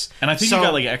price. And I think you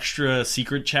got like extra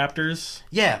secret chapters.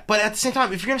 Yeah, but at the same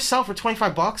time, if you're going to sell it for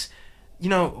 $25, you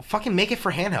know, fucking make it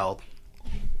for handheld.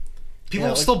 People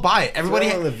will still buy it. Everybody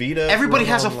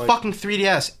has a fucking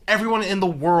 3DS. Everyone in the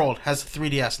world has a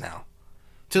 3DS now.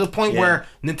 To the point where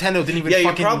Nintendo didn't even you're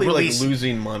fucking probably release... like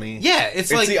losing money. Yeah,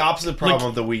 it's like... the opposite problem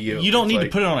of the Wii U. You don't need to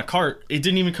put it on a cart. It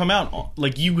didn't even come out.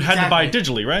 Like, you had to buy it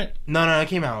digitally, right? No, it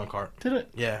came out on a cart. Did it?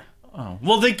 Yeah. Oh.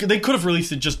 Well, they could have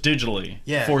released it just digitally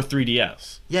for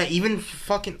 3DS. Yeah, even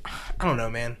fucking... I don't know,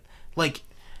 man. Like,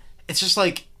 it's just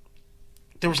like...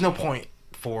 There was no point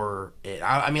for it.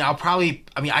 I mean, I'll probably...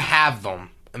 I mean, I have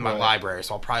them in my library,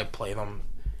 so I'll probably play them.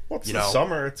 Well, it's the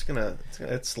summer.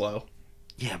 It's slow.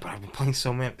 Yeah, but I've been playing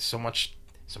so many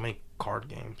card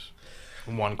games.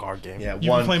 One card game. Yeah, you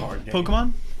one play card game.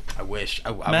 Pokemon? I wish. I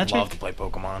would love to play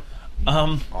Pokemon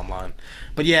online.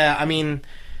 But yeah, I mean,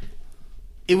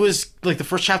 it was like the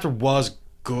first chapter was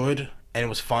good, and it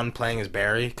was fun playing as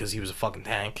Barry because he was a fucking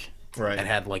tank, right? And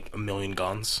had like 1 million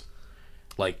guns,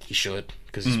 like he should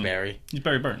because he's Barry. He's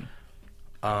Barry Burton.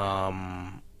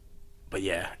 But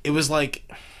yeah, it was like,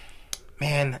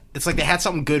 man, it's like they had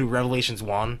something good with Revelations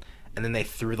 1, and then they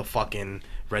threw the fucking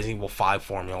Resident Evil 5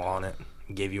 formula on it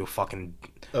and gave you a fucking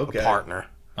a partner.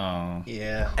 Oh.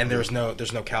 Yeah. And there's no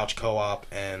couch co-op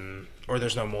or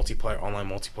there's no online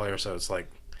multiplayer, so it's like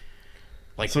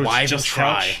so why it's even just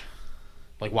try? couch?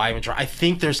 Like why even try? I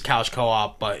think there's couch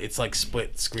co-op, but it's like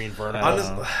split screen vertical. I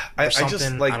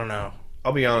just like, I don't know.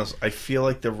 I'll be honest, I feel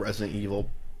like the Resident Evil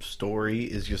story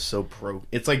is just so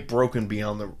it's like broken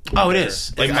beyond the it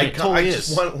is. Like it totally I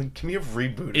just want, like, can we have a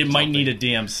reboot? It might need a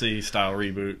DMC style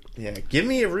reboot. Yeah, give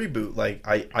me a reboot. Like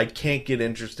I can't get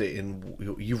interested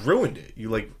in. You ruined it. You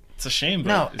like. It's a shame, but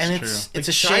no, it's and true. It's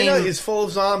a China shame. is full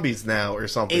of zombies now or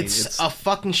something. It's a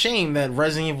fucking shame that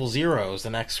Resident Evil 0 is the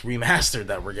next remastered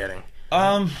that we're getting.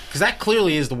 Because that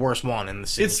clearly is the worst one in the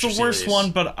series. It's the worst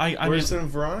one, but I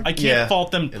can't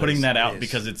fault them putting that out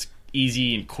because it's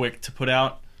easy and quick to put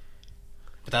out.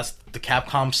 But that's the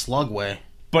Capcom slug way.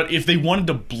 But if they wanted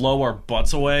to blow our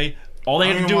butts away, all they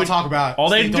had to do at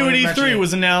E3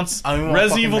 was announce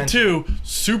Resident Evil 2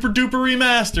 super duper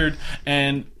remastered,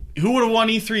 and who would have won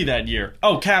E3 that year?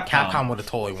 Oh, Capcom. Capcom would have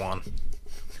totally won.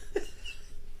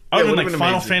 I would have been like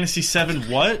Final Fantasy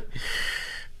VII. What?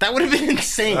 That would have been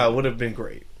insane. Would have been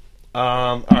great.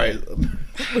 All right,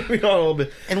 moving on a little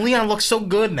bit. And Leon looks so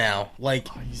good now, like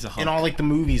in all like the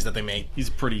movies that they make. He's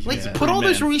pretty. Put all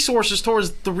those resources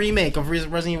towards the remake of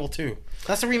Resident Evil 2.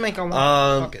 That's the remake I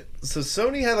want. Fuck it. So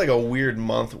Sony had like a weird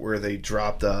month where they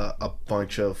dropped a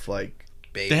bunch of like.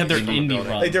 They had their indie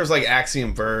run. Like there was like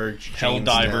Axiom Verge,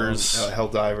 Helldivers,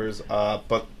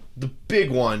 but the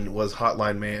big one was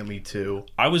Hotline Miami 2.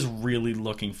 I was really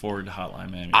looking forward to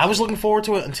Hotline Miami 2. I was looking forward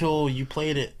to it until you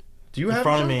played it. Do you have in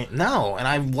front of me? No, and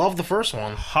I love the first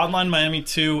one. Hotline Miami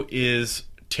 2 is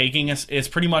taking us. It's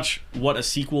pretty much what a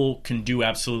sequel can do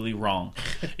absolutely wrong.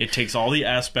 It takes all the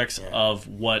aspects of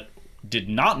what did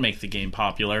not make the game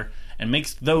popular and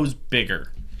makes those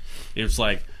bigger. It's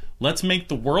like, let's make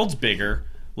the worlds bigger.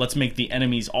 Let's make the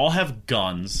enemies all have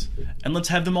guns, and let's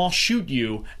have them all shoot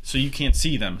you so you can't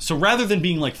see them. So rather than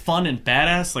being like fun and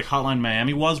badass like Hotline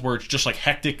Miami was, where it's just like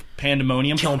hectic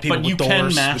pandemonium, killing people but with you doors,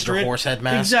 can master with your it. Horse head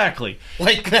mask. Exactly.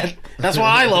 Like that. That's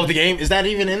why I love the game. Is that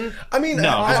even in? I mean,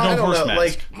 no, there's no horse mask.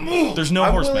 Like, there's no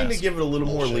horse mask. I'm willing to give it a little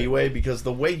more leeway because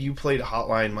the way you played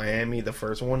Hotline Miami, the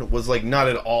first one, was like not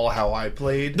at all how I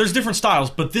played. There's different styles,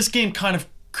 but this game kind of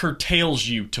curtails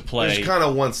you to play. There's kind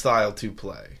of one style to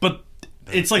play, but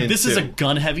it's like this is a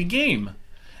gun-heavy game,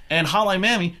 and Hotline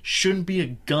Miami shouldn't be a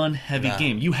gun-heavy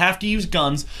game. You have to use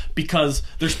guns because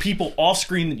there's people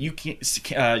off-screen that you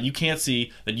can't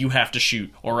see that you have to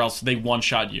shoot, or else they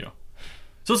one-shot you.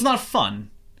 So it's not fun,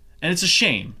 and it's a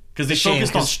shame because they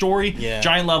focused on story,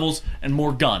 giant levels, and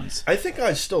more guns. I think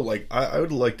I still like. I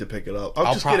would like to pick it up.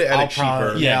 I'll just get it at a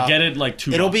cheaper. Yeah, get it like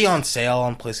 $2. It'll be on sale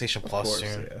on PlayStation Plus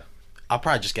soon. Yeah. I'll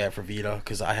probably just get it for Vita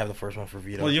because I have the first one for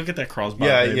Vita. Well, you'll get that crossbar.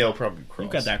 Yeah, babe. it'll probably cross. You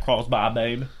got that crossbar,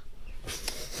 babe.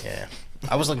 Yeah,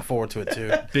 I was looking forward to it too.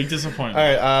 Big disappointment.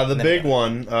 All right, the big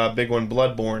one,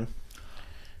 Bloodborne.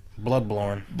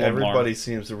 Bloodborne. Everybody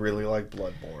seems to really like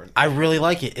Bloodborne. I really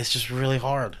like it. It's just really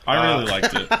hard. I really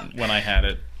liked it when I had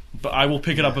it, but I will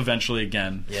pick it up eventually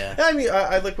again. Yeah. I mean,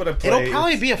 I like what I played. It'll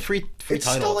probably be a free it's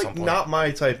title. Still at like some point. not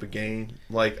my type of game.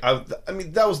 Like I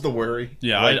mean, that was the worry.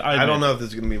 Yeah, like, I don't know if this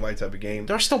is gonna be my type of game.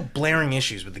 There are still blaring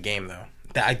issues with the game though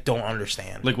that I don't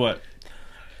understand. Like what?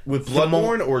 With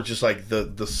Bloodborne or just like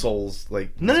the Souls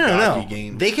like no.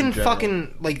 games They can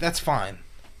fucking like that's fine.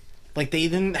 Like they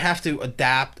didn't have to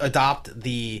adopt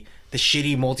the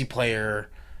shitty multiplayer,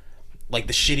 like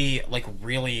the shitty like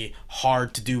really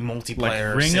hard to do multiplayer.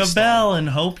 Like ring system. a bell and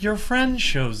hope your friend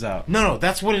shows up. No,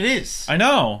 that's what it is. I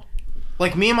know.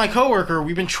 Like me and my coworker,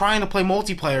 we've been trying to play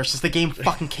multiplayer since the game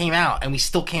fucking came out, and we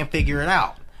still can't figure it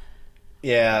out.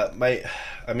 Yeah, my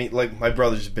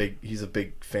brother's he's a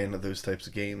big fan of those types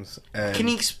of games. And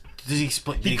does he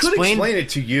explain? He could explain it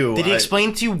to you. Did he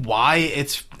explain to you why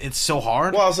it's so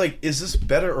hard? Well, I was like, is this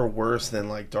better or worse than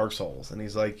like Dark Souls? And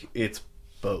he's like, it's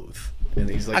both. And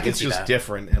he's like, it's just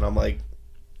different. And I'm like,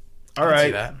 all right.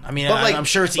 See that. I mean, I'm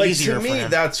sure it's easier to me. For him.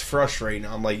 That's frustrating.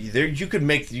 I'm like, you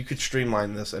could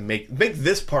streamline this and make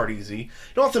this part easy. You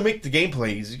don't have to make the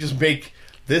gameplay easy. Just make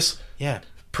this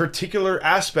particular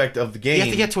aspect of the game. You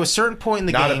have to get to a certain point in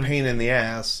the game. Not a pain in the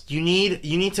ass. You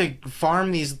need to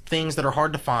farm these things that are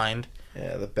hard to find.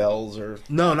 Yeah, the bells or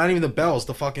no, not even the bells.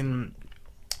 The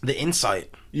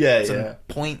insight. Yeah, it's a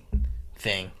point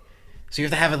thing. So you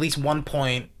have to have at least 1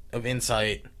 point of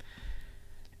insight,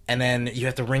 and then you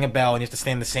have to ring a bell and you have to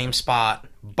stay in the same spot.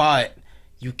 But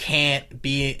you can't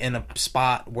be in a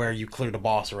spot where you cleared a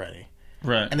boss already.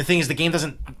 Right. And the thing is, the game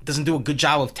doesn't do a good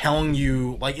job of telling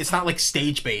you, like, it's not like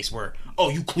stage based where, oh,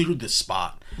 you cleared this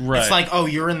spot. Right. It's like, oh,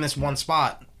 you're in this one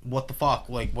spot. What the fuck?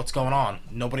 Like, what's going on?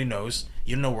 Nobody knows.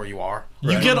 You don't know where you are.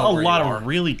 You get a lot of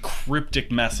really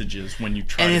cryptic messages when you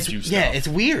try to do stuff. Yeah, it's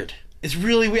weird. It's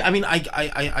really weird. I mean,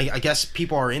 I guess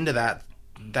people are into that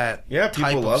type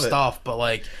of stuff, but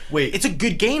like, wait, it's a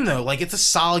good game though. Like, it's a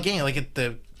solid game. Like,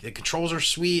 the controls are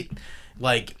sweet.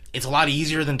 Like, it's a lot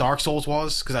easier than Dark Souls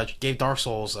was, because I gave Dark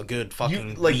Souls a good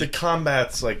fucking week. The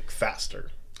combat's like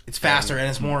faster. It's faster and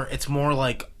it's more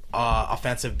like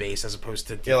offensive based as opposed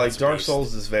to like Dark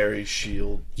Souls is very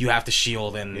shield. You have to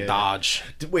shield and dodge.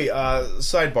 Wait,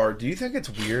 sidebar. Do you think it's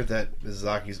weird that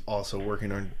Miyazaki's also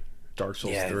working on Dark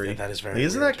Souls 3? That is very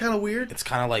Isn't weird. that kind of weird? It's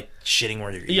kind of like shitting where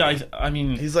you're eating. Yeah, I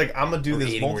mean... He's like, I'm going to do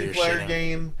this multiplayer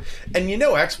game. And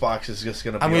Xbox is just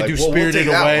going to be I'm gonna like, do Spirited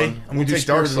Away. I'm going to take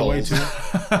Dark Souls. Too.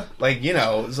 Like,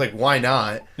 it's like, why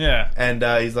not? Yeah. And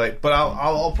he's like, but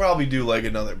I'll probably do like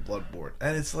another Bloodborne.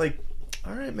 And it's like,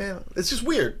 all right, man. It's just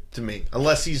weird to me.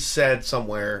 Unless he's said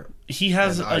somewhere... He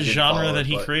has a genre that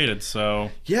he created,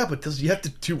 so... Yeah, but does you have to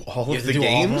do all of the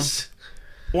games?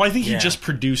 Well, I think he just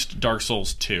produced Dark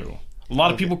Souls 2. A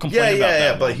lot of people complain about that.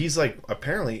 Yeah, but he's like,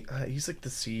 apparently, he's like the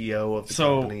CEO of the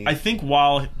company. So, I think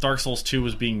while Dark Souls 2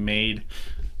 was being made,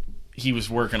 he was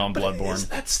working on Bloodborne.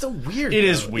 That's still weird. It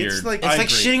is weird. It's like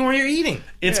shitting where you're eating.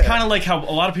 It's kind of like how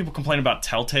a lot of people complain about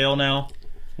Telltale now,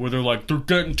 where they're like, they're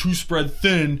getting too spread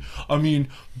thin. I mean,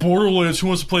 Borderlands, who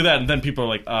wants to play that? And then people are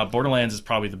like, Borderlands is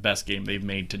probably the best game they've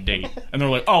made to date. And they're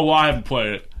like, oh, well, I haven't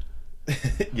played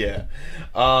it. Yeah.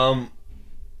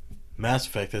 Mass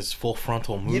Effect is full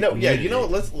frontal movement.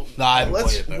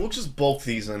 We'll just bulk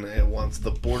these in at once. The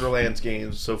Borderlands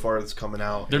games so far that's coming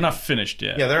out. They're not finished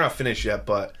yet. Yeah, they're not finished yet,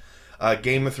 but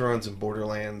Game of Thrones and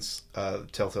Borderlands,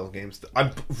 Telltale games, I'm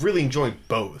really enjoying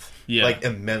both. Yeah. Like,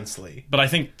 immensely. But I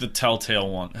think the Telltale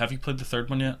one... Have you played the third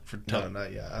one yet? No,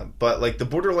 not yet. But, like, the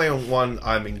Borderlands one,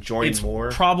 I'm enjoying more.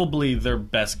 It's probably their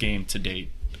best game to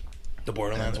date. The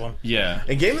Borderlands one? Yeah.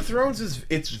 And Game of Thrones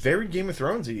it's very Game of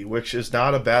Thrones-y, which is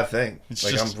not a bad thing. It's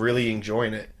like, I'm really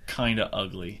enjoying it. Kind of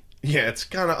ugly. Yeah, it's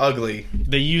kind of ugly.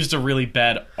 They used a really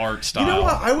bad art style. You know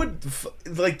what? I would...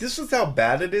 Like, this is how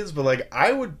bad it is, but, like,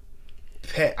 I would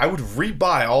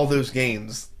rebuy all those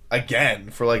games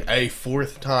again for, like, a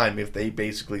fourth time if they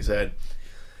basically said,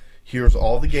 here's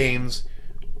all the games...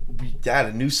 We had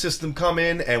a new system come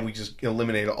in, and we just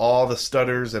eliminated all the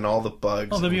stutters and all the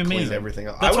bugs. Oh, that'd be amazing. Everything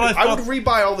else. I would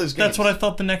rebuy all those games. That's what I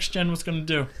thought the next gen was going to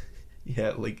do.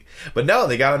 Yeah, but no,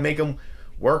 they got to make them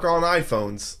work on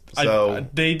iPhones. So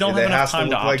they don't have enough time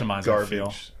to optimize. I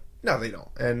feel. No, they don't,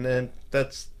 and then they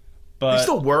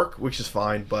still work, which is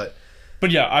fine. But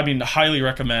yeah, I mean, highly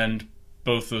recommend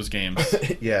both those games.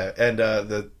 Yeah, and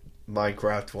the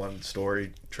Minecraft one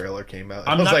story trailer came out.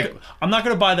 I'm not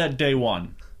going to buy that day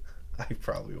one. I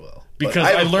probably will. Because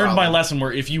I learned my lesson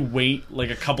where if you wait like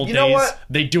a couple days,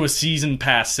 they do a season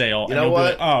pass sale. You know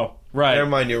what? Be like, oh, right. Never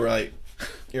mind, you're right.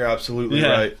 You're absolutely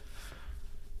right.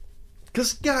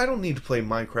 Because, I don't need to play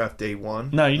Minecraft day one.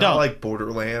 No, you don't. Not like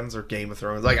Borderlands or Game of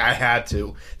Thrones. Like, I had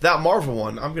to. That Marvel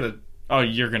one, I'm going to... Oh,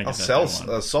 you're going to get that sell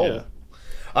Soul.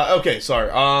 Yeah. Okay, sorry.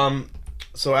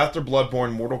 So after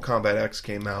Bloodborne, Mortal Kombat X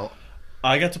came out.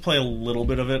 I got to play a little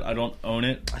bit of it. I don't own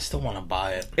it. I still want to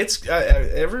buy it. It's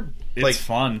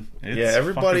fun.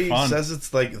 Everybody says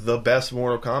it's like the best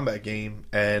Mortal Kombat game,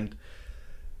 and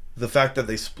the fact that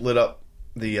they split up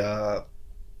the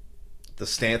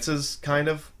stances, kind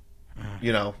of,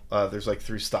 there's like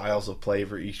 3 styles of play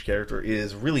for each character,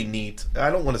 is really neat. I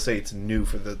don't want to say it's new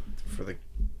for the.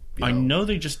 I know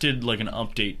they just did like an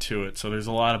update to it, so there's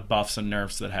a lot of buffs and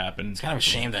nerfs that happen. It's kind of a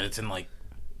shame that it's in like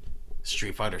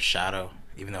Street Fighter Shadow,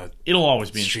 even though it'll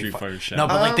always be in Street Fighter Shadow. No,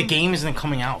 but like the game isn't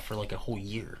coming out for like a whole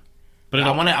year. But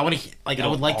I want to like I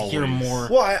would like to hear more.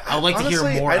 Well, I would like honestly,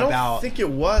 to hear more about. I don't think it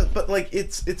was, but like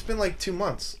it's been like 2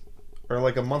 months or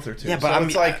like a month or two. Yeah, but so I mean,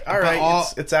 it's like all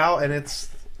right, it's out and it's.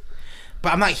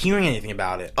 But I'm not hearing anything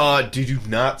about it. Did you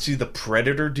not see the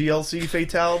Predator DLC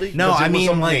fatality? No, I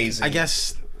mean, like, I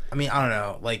guess, I don't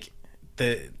know, like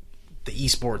the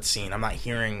esports scene. I'm not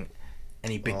hearing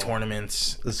any big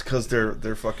tournaments. It's because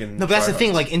they're fucking. No, but that's the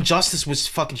thing. Like, Injustice was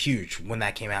fucking huge when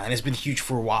that came out, and it's been huge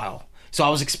for a while. So I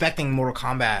was expecting Mortal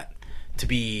Kombat to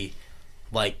be,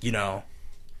 like, the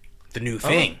new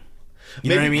thing. You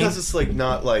know what I mean? Because it's like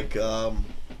not like.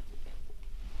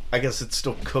 I guess it's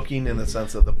still cooking in the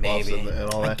sense of the buffs and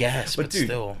all that. I guess, but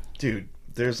still, dude.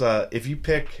 There's if you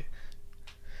pick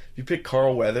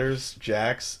Carl Weathers,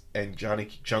 Jax, and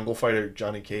Jungle Fighter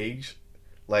Johnny Cage,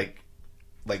 like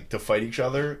to fight each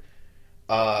other.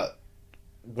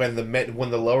 When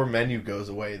the lower menu goes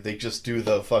away, they just do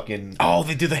the fucking. Oh,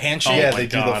 they do the handshake. Yeah, they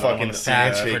do the fucking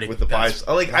handshake with the biceps.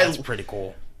 That's pretty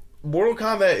cool. Mortal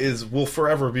Kombat will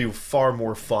forever be far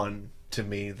more fun to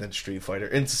me than Street Fighter,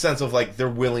 in the sense of like they're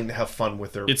willing to have fun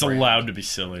with their. It's brand. Allowed to be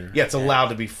sillier. Yeah, it's allowed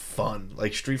to be fun.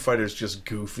 Like Street Fighter is just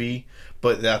goofy,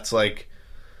 but that's like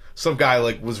some guy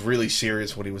like was really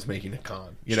serious when he was making a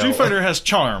con. Street Fighter has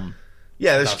charm.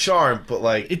 Yeah, there's charm, but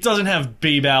like it doesn't have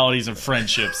babalities and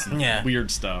friendships and weird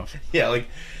stuff. Yeah, like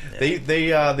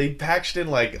they patched in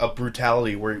like a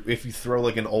brutality where if you throw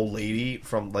like an old lady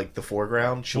from like the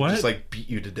foreground, she'll just like beat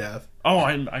you to death. Oh,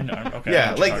 I know. Okay.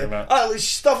 Yeah, like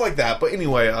stuff like that. But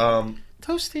anyway,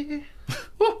 Toasty.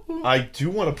 I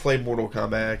do want to play Mortal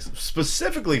Kombat X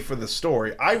specifically for the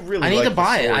story. I need to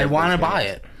buy it. I want to buy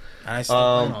it. And I still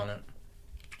plan on it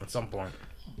at some point.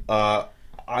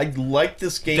 I like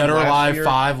this game. Dead or Alive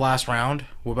 5 last round.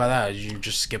 What about that? Did you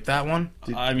just skip that one?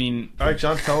 All right,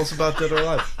 John, tell us about Dead or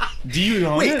Alive. Do you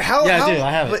own it? How? Yeah, I do.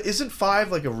 I have it. But isn't 5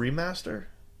 like a remaster?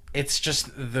 It's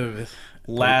just the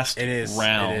last round.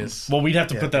 It is. Well, we'd have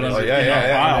to put that on our pile.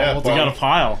 Yeah, we got a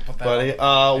pile. Buddy,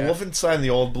 Wolfenstein: The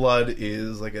Old Blood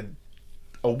is like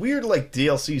a weird like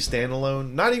DLC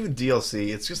standalone. Not even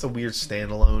DLC. It's just a weird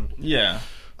standalone. Yeah.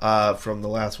 From the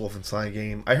last Wolfenstein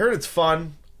game. I heard it's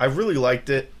fun. I really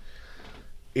liked it.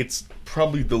 It's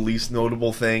probably the least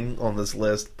notable thing on this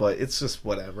list, but it's just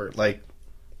whatever. Like,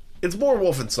 it's more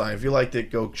Wolfenstein. If you liked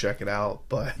it, go check it out.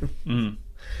 But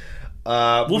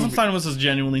Wolfenstein was a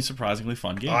genuinely surprisingly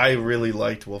fun game. I really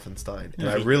liked Wolfenstein, and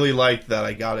I really liked that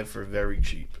I got it for very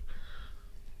cheap.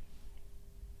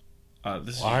 All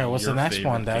right, what's the next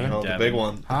one, Devin? Oh, the big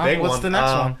one. What's the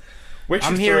next one?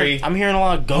 Witcher 3. I'm hearing a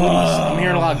lot of goaties. I'm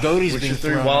hearing a lot of goaties being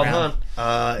thrown around. Wild Hunt.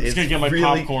 It's gonna get my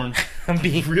popcorn. I'm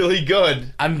being really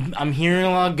good. I'm hearing a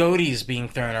lot of goaties being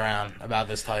thrown around about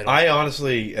this title. I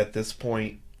honestly, at this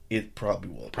point, it probably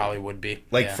will. Probably would be.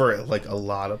 For like a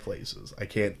lot of places. I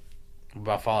can't. What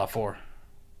about Fallout 4?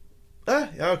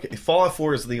 Okay. Fallout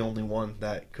 4 is the only one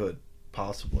that could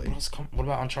possibly. What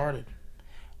about Uncharted?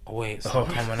 Oh wait, it's not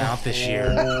coming out this year.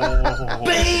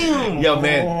 Bam! Yo,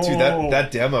 man, dude,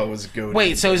 that demo was good.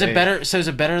 Wait, so is it better? So is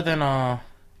it better than a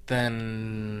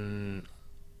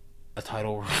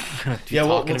title? Yeah,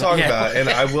 we'll talk about it, and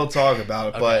I will talk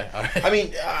about it. But right. I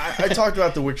mean, I talked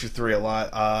about The Witcher 3 a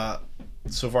lot.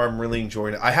 So far, I'm really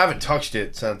enjoying it. I haven't touched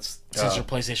it since your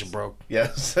PlayStation broke.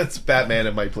 Yeah, since Batman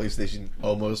and my PlayStation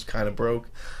almost kind of broke.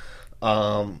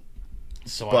 But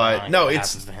no,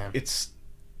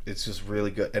 it's just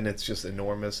really good, and it's just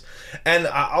enormous. And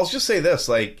I'll just say this,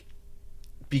 like,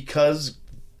 because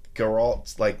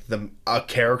Geralt's like a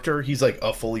character, he's like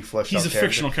a fully fleshed out character. He's a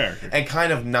fictional character. And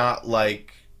kind of not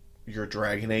like your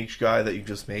Dragon Age guy that you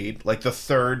just made. Like the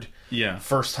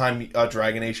first time a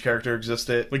Dragon Age character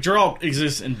existed. Like Geralt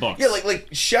exists in books. Yeah, like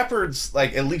Shepard's,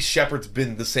 like at least Shepard's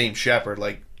been the same Shepard.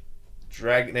 Like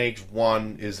Dragon Age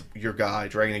 1 is your guy,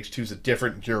 Dragon Age 2 is a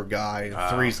different your guy, and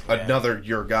 3's another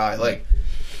your guy. Like,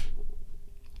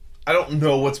 I don't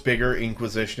know what's bigger,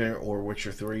 Inquisition or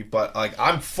Witcher 3, but like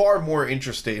I'm far more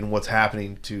interested in what's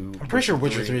happening to. I'm pretty sure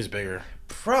Witcher 3 is bigger.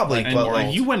 Probably, but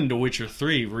like you went into Witcher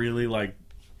 3 really like.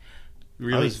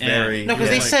 Really, I was very no,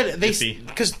 because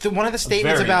because one of the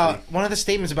statements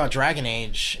about Dragon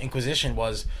Age Inquisition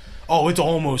was, oh, it's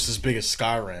almost as big as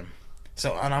Skyrim.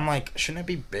 So, and I'm like, shouldn't it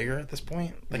be bigger at this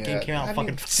point? That game came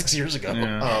out 6 years ago.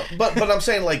 Yeah. But I'm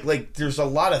saying like there's a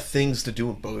lot of things to do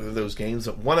in both of those games.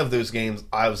 One of those games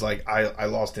I was like I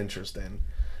lost interest in,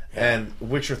 and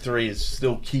Witcher 3 is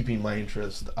still keeping my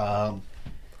interest.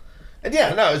 And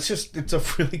yeah, no, it's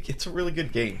a really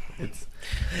good game.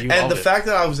 The fact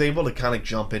that I was able to kind of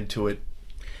jump into it,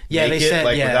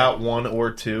 without 1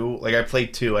 or 2. Like I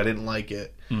played 2, I didn't like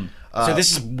it. So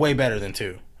this is way better than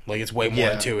 2. Like it's way more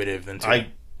intuitive than 2.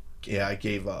 I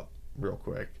gave up real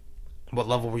quick. What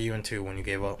level were you in 2 when you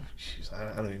gave up? Jeez,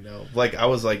 I don't even know. Like, I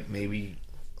was like maybe...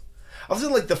 I was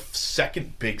in like the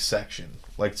second big section.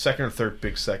 Like, second or third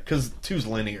big section. Because 2's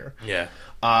linear. Yeah.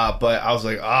 But I was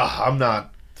like, I'm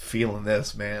not feeling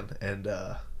this, man. And,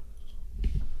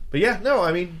 but yeah, no,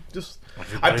 I mean, just...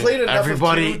 I played enough of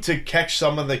 2 to catch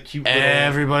some of the cute little...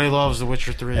 Everybody loves The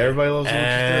Witcher 3. Everybody loves The Witcher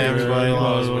 3. Everybody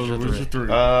loves The Witcher 3.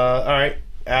 Alright,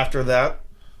 after that...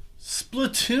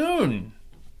 Splatoon.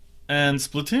 And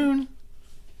Splatoon...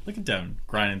 Look at Devin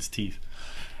grinding his teeth.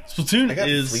 Splatoon I got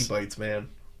is... flea bites, man.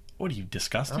 What are you,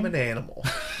 disgusting? I'm an animal.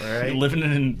 Alright?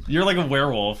 You're like a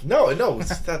werewolf. No,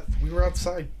 it's that we were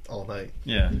outside all night.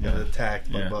 Yeah. Got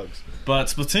attacked by bugs. But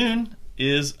Splatoon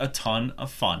is a ton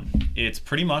of fun. It's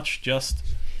pretty much just...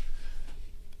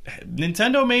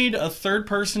 Nintendo made a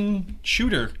third-person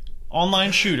shooter.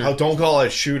 Online shooter. Oh, don't call it a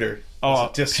shooter. Oh,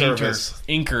 it's a disservice.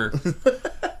 Inker.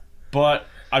 But,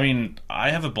 I mean, I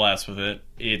have a blast with it.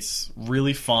 It's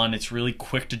really fun. It's really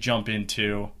quick to jump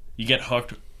into. You get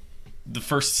hooked. The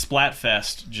first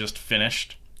Splatfest just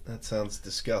finished. That sounds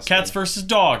disgusting. Cats versus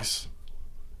dogs.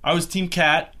 I was Team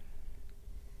Cat.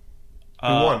 Who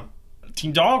won?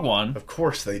 Team Dog won. Of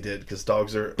course they did, because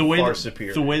dogs are far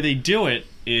superior. The way they do it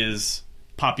is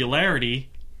popularity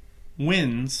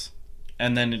wins,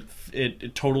 and then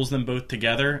it totals them both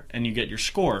together, and you get your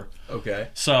score. Okay.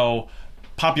 So,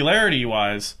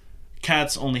 popularity-wise,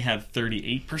 cats only had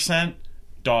 38%.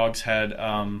 Dogs had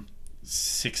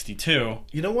 62.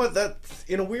 You know what? That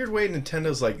in a weird way,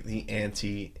 Nintendo's like the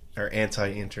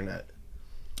anti-internet.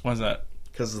 What is that?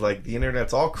 Because like the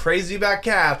internet's all crazy about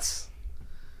cats.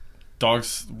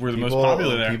 Dogs were the most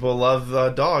popular there. People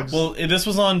love dogs. Well, this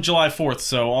was on July 4th,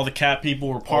 so all the cat people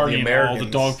were partying, all the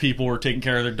dog people were taking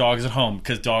care of their dogs at home,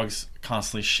 because dogs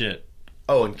constantly shit.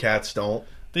 Oh, and cats don't?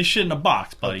 They shit in a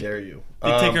box, buddy. How dare you. They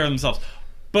take care of themselves.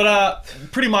 But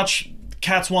pretty much,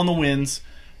 cats won the wins,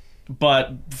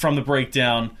 but from the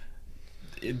breakdown,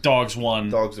 dogs won.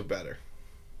 Dogs are better.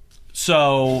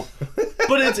 So,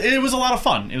 but it was a lot of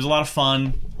fun. It was a lot of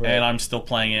fun, right. And I'm still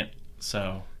playing it,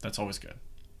 so that's always good.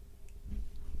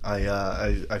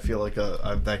 I feel like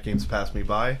that game's passed me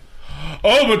by.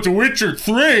 Oh, but The Witcher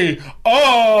 3!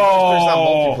 Oh! There's not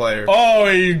multiplayer. Oh,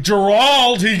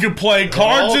 Geralt, he could play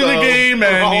cards in the game,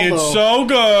 and it's so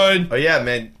good. Oh, yeah,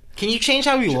 man. Can you change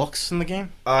how he looks in the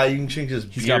game? You can change his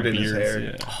beard and his hair.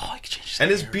 Yeah. Oh, I can change his hair.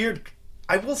 And his beard,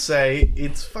 I will say,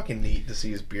 it's fucking neat to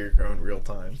see his beard grow in real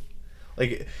time.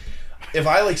 Like, if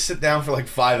I, like, sit down for, like,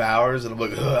 5 hours, and I'm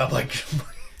like, ugh, I'm like...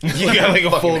 You got, like,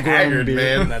 a full-grown beard,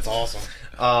 man. That's awesome.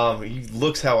 He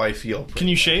looks how I feel. Can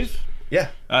you shave? Yeah.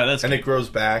 That's and good. It grows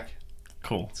back.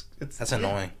 Cool. That's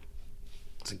annoying.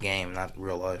 It's a game, not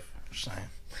real life. Just saying.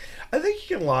 I think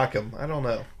you can lock him. I don't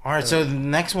know. All right, so the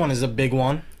next one is a big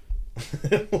one.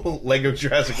 Lego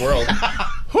Jurassic World.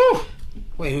 Whew.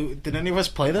 Wait, did any of us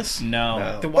play this?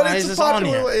 No. Then why is this on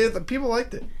here? People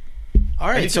liked it. All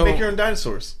right, and you can make your own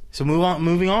dinosaurs. So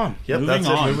moving on. Yep, moving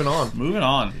on. Moving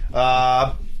on.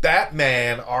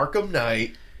 Batman: Arkham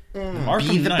Knight.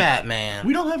 Be the Batman.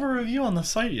 We don't have a review on the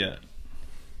site yet.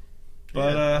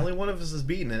 But only one of us is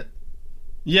beating it.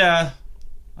 Yeah.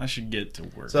 I should get to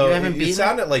work. So it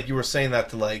sounded like you were saying that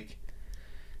to like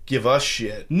give us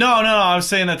shit. No, I was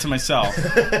saying that to myself.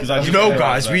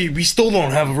 Guys, we still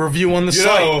don't have a review on the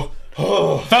site.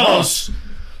 Fellas,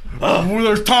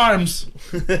 there's times.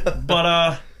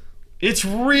 But it's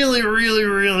really, really,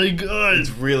 really good. It's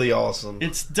really awesome.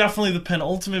 It's definitely the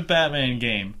penultimate Batman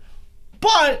game.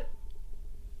 But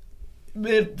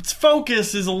its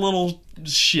focus is a little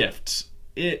shift.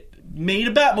 It made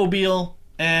a Batmobile,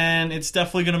 and it's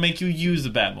definitely going to make you use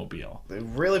the Batmobile. They're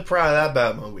really proud of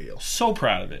that Batmobile. So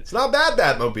proud of it. It's not a bad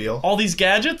Batmobile. All these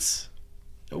gadgets?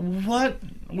 What?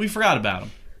 We forgot about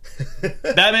them.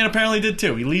 Batman apparently did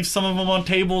too. He leaves some of them on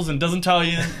tables and doesn't tell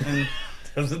you. And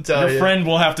your friend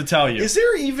will have to tell you. Is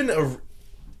there even a...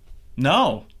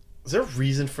 No. Is there a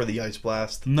reason for the Ice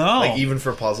Blast? No. Like, even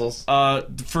for puzzles?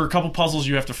 For a couple puzzles,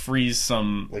 you have to freeze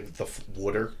some... Like, the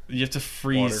water? You have to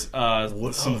freeze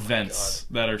some vents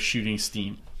that are shooting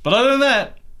steam. But other than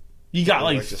that, you got,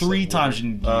 like 3 times you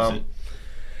need to use it.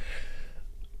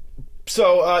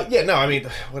 So, I mean,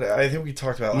 I think we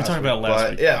talked about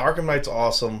last week. Yeah, Arkham Knight's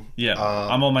awesome. Yeah,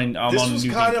 I'm on New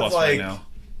Game Plus right now.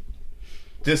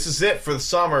 This is it for the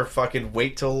summer. Fucking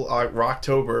wait till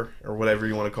Rocktober or whatever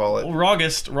you want to call it. Well,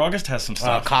 Rogust has some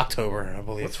stuff. Cocktober, I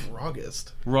believe. What's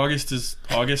Rogust? Rogust is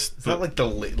August. Is that like the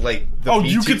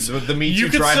Me Too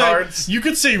tryhards? You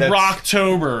could say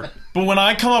Rocktober, but when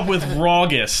I come up with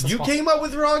Rogust, you came up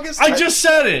with Rogust. I just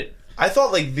said it. I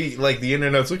thought the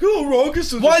internet's like, oh,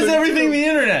 Rogust. Why is everything the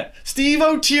internet? Steve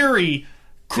O'Teary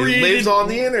lives on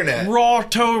the internet.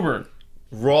 Rocktober.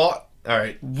 All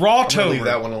right. Rawtober. Leave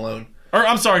that one alone. Or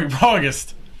I'm sorry,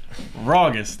 Rawgust.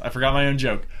 I forgot my own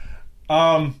joke.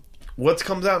 What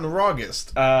comes out in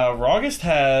Rawgust? Rawgust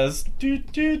has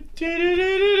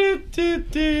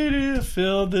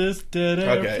fill this dead air,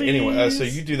 Okay. please. Anyway, so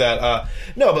you do that.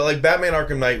 No, but like Batman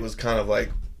Arkham Knight was kind of like,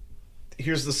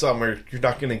 here's the summer. You're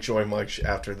not going to enjoy much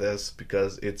after this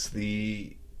because it's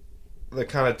the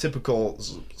kind of typical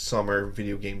summer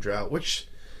video game drought, which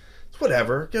is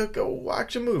whatever. Go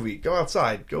watch a movie. Go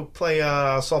outside. Go play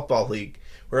softball league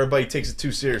where everybody takes it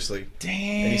too seriously. Damn.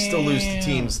 And you still lose to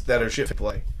teams that are shit to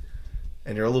play.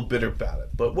 And you're a little bitter about it.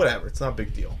 But whatever. It's not a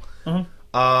big deal.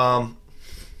 Uh-huh.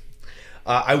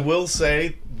 I will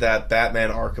say that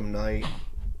Batman Arkham Knight...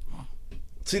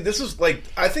 See, this is like...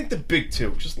 I think the big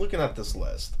two, just looking at this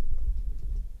list,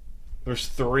 there's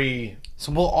 3...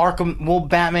 So will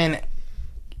Batman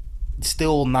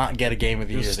still not get a game of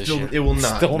the year this year? It will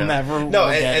not. Still no. never. No,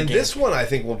 and this one I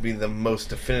think will be the most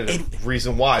definitive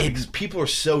reason why. Because people are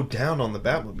so down on the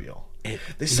Batmobile.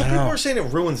 Some people are saying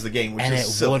it ruins the game, which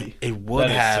is silly. It would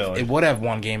have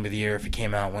won game of the year if it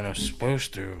came out when it was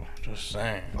supposed to. Just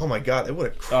saying. Oh my god, it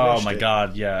would have crushed Oh my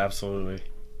god, yeah, absolutely.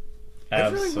 I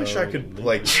really wish I could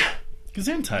like.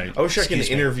 Gesundheit. I wish I could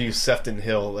interview Sefton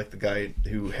Hill, like the guy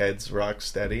who heads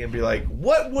Rocksteady, and be like,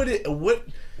 "What would it?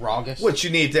 Rawgust? What you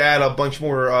need to add a bunch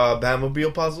more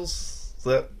Batmobile puzzles?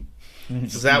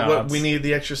 Is that what we need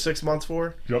the extra 6 months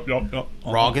for? Yep.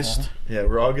 Rawgust? Yeah,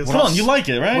 Rawgust. Come on, you like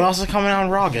it, right? What else is coming out in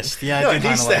Rawgust? Yeah, no,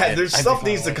 there's stuff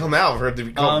needs to come out for it to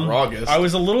be called Rawgust. I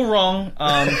was a little wrong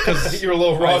because you're a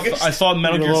little Rawgust. I thought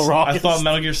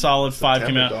Metal Gear Solid 5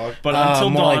 came out, dog. but Until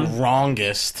more Dawn. Like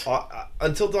Wrongest.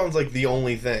 Until Dawn's like the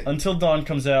only thing. Until Dawn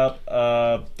comes out,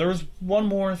 there was one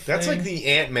more thing. That's like the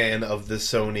Ant-Man of the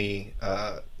Sony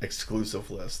exclusive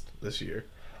list this year.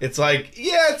 It's like,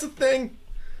 yeah, it's a thing.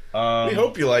 We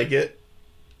hope you like it.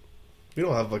 We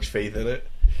don't have much faith in it.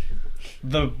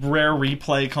 The Rare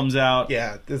Replay comes out.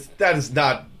 Yeah, that is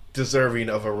not deserving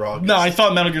of a Rawgust. No, I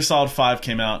thought Metal Gear Solid 5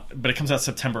 came out, but it comes out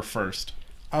September 1st.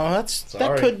 Oh,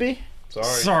 that could be.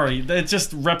 Sorry. It's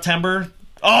just Reptember.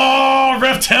 Oh,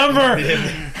 Reptember!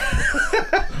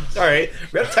 All right,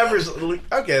 Reptember's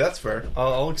okay. That's fair.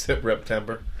 I'll accept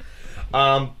Reptember.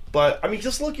 But I mean,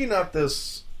 just looking at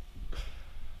this,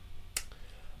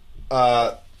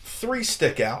 3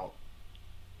 stick out.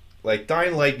 Like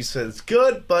Dying Light, you said it's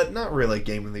good, but not really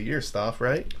Game of the Year stuff,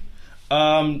 right?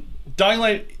 Dying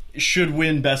Light should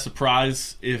win Best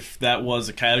Surprise if that was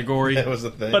a category. That was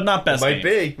the thing, but not Best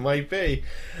Game. Might be.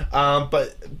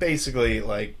 But basically,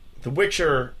 like The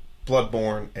Witcher,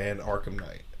 Bloodborne, and Arkham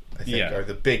Knight, I think are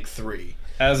the big 3.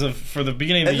 For the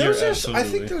beginning of the year, absolutely. I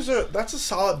think that's a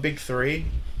solid big 3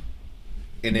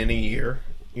 in any year.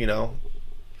 You know,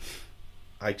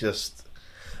 I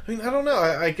don't know.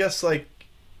 I guess like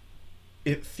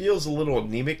it feels a little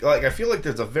anemic. Like I feel like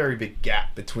there's a very big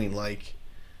gap between like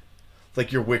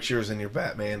your Witchers and your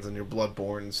Batmans and your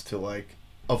Bloodborns to like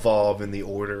Evolve in the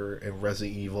Order and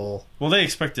Resident Evil. Well, they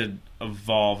expected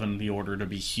Evolve in the Order to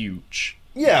be huge.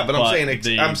 Yeah, but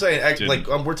I'm saying like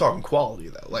we're talking quality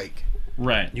though. Like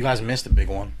right. You guys missed a big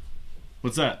one.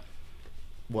 What's that?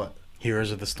 What?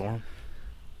 Heroes of the Storm.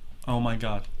 Oh my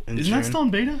god! Isn't June. that still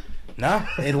in beta? No,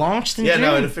 it launched in June.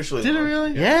 No, it officially did. launched. It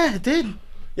really? Yeah, it did.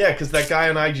 Yeah, because that guy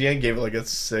on IGN gave it like a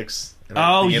 6. And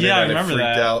I freaked remember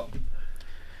that. Out.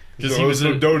 Because he was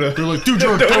in Dota. They're like, dude,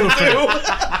 you're a Dota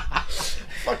fan.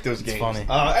 Fuck those games. Funny.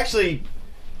 Actually,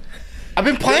 I've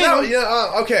been playing them.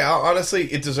 Okay.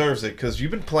 Honestly, it deserves it because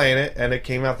you've been playing it, and it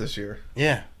came out this year.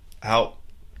 Yeah. Out.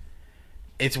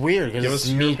 It's weird because it's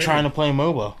me trying to play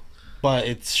MOBA, but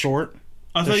it's short.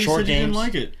 I thought you said you didn't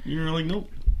like it. You were like,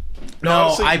 nope. No,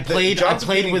 honestly, I played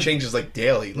with changes like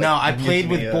daily. Like, I played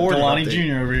with Borden. Delani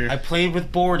Jr. over here. I played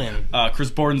with Borden. Chris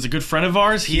Borden's a good friend of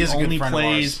ours. He only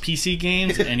plays PC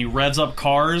games and he revs up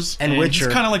cars and Witcher.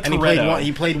 He's kind of like Toretto.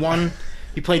 He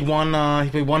played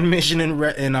one mission in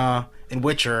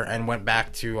Witcher and went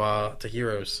back to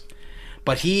Heroes.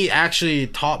 But he actually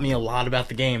taught me a lot about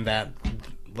the game that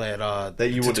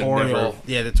you would never.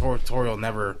 Yeah, the tutorial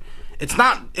never. It's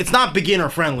not beginner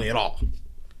friendly at all.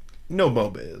 No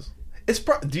MOBA is.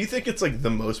 Do you think it's like the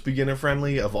most beginner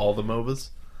friendly of all the MOBAs?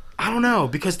 I don't know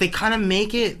because they kind of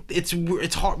make it. It's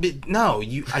hard. No,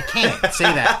 I can't say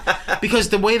that because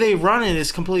the way they run it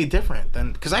is completely different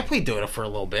than because I played Dota for a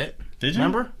little bit. Did you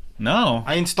remember? No,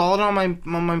 I installed it on my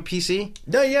PC.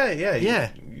 No, yeah.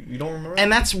 You don't remember? And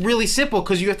that's really simple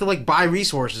because you have to like buy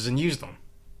resources and use them.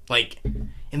 Like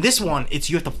in this one,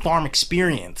 you have to farm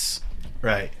experience,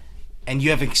 right? And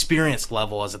you have experience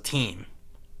level as a team.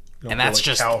 And that's like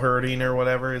just cow herding or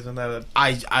whatever. Isn't that a...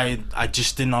 I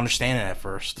just didn't understand it at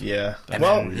first. Yeah. And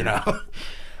then, you know.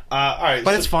 All right.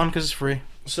 But it's fun because it's free.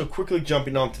 So quickly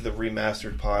jumping onto the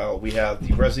remastered pile, we have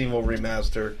the Resident Evil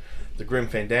remaster, the Grim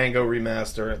Fandango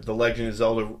remaster, the Legend of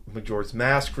Zelda Majora's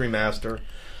Mask remaster,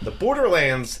 the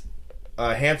Borderlands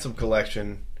Handsome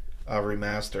Collection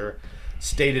remaster,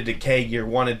 State of Decay Year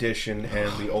 1 edition,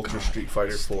 and the Ultra Street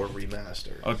Fighter 4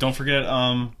 remaster. Oh, don't forget,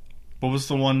 what was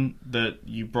the one that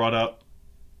you brought up?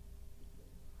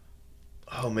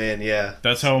 Oh man, yeah.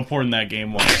 That's how important that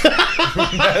game was.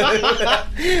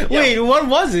 Wait, what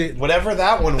was it? Whatever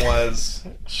that one was.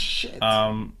 Shit.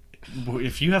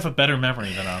 If you have a better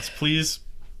memory than us, please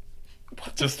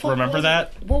just remember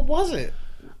that. What was it?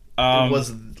 It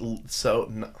was so...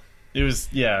 No. It was,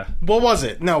 yeah. What was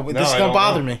it? No, this is going to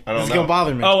bother me. This is going to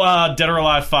bother me. Oh, Dead or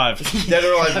Alive 5. Dead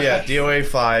or Alive, yeah. DOA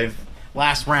 5.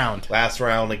 Last round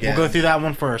again. We'll go through that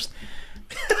one first.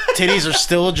 Titties are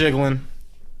still jiggling.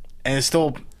 And it's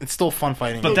still fun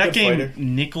fighting. But that game,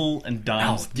 nickel and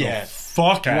dimes. Yeah.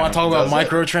 Fuck. You want to talk about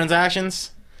microtransactions?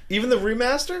 Even the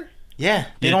remaster? Yeah.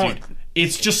 They don't. Dude,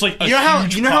 it's just like a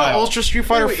you know how Ultra Street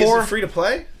Fighter 4 is it free to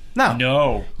play?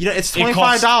 No. You know it's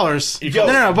 $25.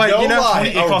 No, but no you know lie.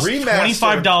 It costs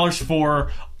 $25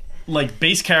 for like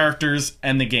base characters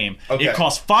and the game. Okay. It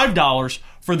costs $5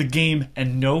 for the game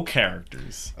and no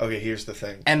characters. Okay, here's the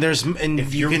thing. And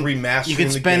if you're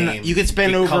remastering the game, you can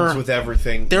spend over. Comes with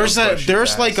everything. There's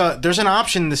an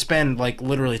option to spend like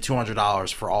literally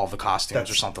 $200 for all of the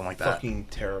costumes or something like that. Fucking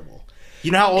terrible.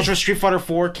 You know how Ultra Street Fighter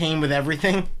 4 came with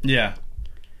everything Yeah.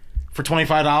 for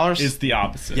 $25? It's the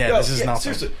opposite. Yeah, this is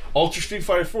nothing. Seriously, Ultra Street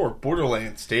Fighter 4,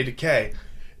 Borderlands, State of Decay.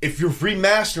 If you're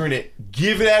remastering it,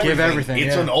 give it everything. Give everything.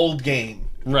 It's an old game.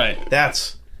 Right.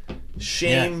 That's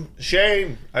shame. Yeah.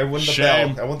 Shame. I want the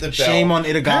bell. I want the bell. Shame on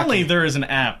Itagaki. Apparently, there is an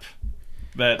app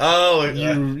that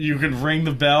you can ring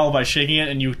the bell by shaking it,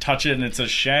 and you touch it, and it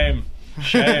says shame,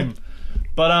 shame.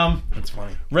 But that's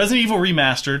funny. Resident Evil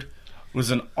Remastered was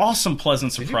an awesome,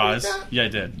 pleasant surprise. Did you beat that? Yeah, I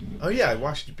did. Oh yeah, I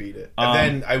watched you beat it, and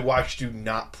then I watched you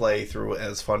not play through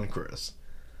as Fun Chris.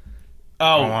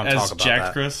 Oh, as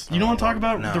Jack Chris. You don't want to talk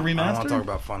about the remastered? I don't want to talk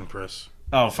about Fun Chris.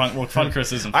 Oh, Fun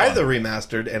Chris isn't fun. I have the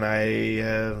remastered, and I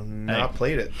have not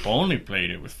played it. Only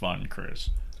played it with Fun Chris.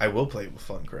 I will play it with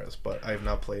Fun Chris, but I have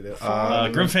not played it.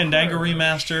 Grim Fandango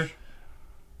Remaster.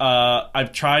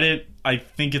 I've tried it. I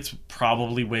think it's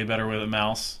probably way better with a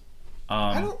mouse.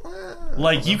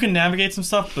 You can navigate some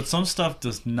stuff, but some stuff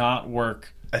does not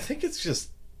work. I think it's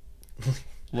just...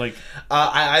 Like,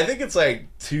 I think it's like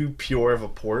too pure of a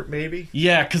port, maybe.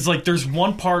 Yeah, because like there's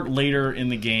one part later in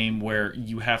the game where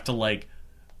you have to like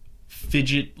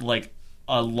fidget like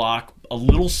a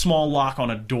little small lock on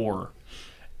a door,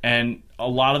 and a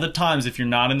lot of the times if you're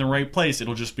not in the right place,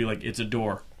 it'll just be like it's a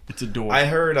door. It's a door. I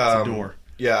heard it's a door.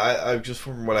 Yeah, I just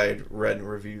from what I had read in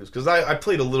reviews, because I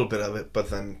played a little bit of it, but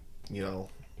then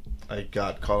I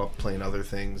got caught up playing other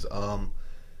things.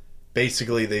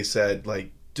 Basically, they said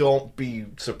like, don't be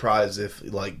surprised if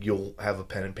like you'll have a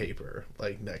pen and paper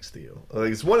like next to you.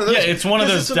 Like it's one of those. Yeah, it's one of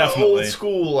those definitely old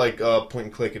school like point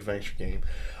and click adventure game.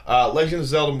 Legend of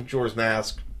Zelda: Majora's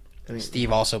Mask.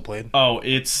 Steve also played. Oh,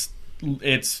 it's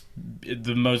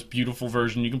the most beautiful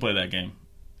version you can play that game.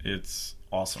 It's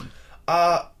awesome.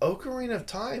 Ocarina of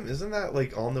Time, isn't that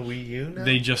like on the Wii U now?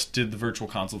 They just did the virtual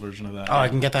console version of that. Oh, I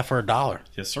can get that for $1.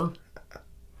 Yes, sir.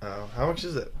 How much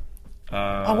is it?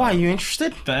 Oh, why? Are you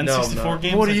interested? The N64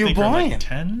 games. What are you buying? Like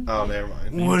 10? Oh, never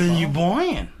mind. What are you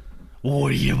buying?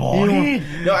 What are you buying?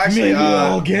 No, actually, maybe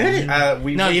I'll get it.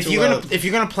 If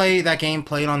you're gonna play that game,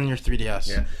 play it on your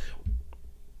 3DS.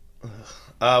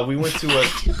 Yeah. We went to a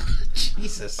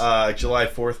Jesus July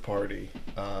 4th party.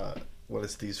 What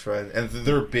is these friends? And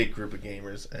they're a big group of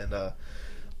gamers, and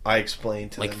I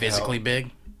explained to them physically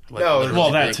big. Like, no,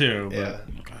 well, that big. too. But... Yeah.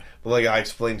 Okay. But like I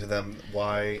explained to them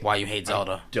why you hate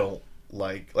Zelda. I don't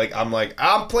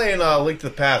I'm playing Link to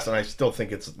the Past, and I still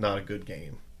think it's not a good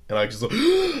game. And I just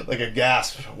like a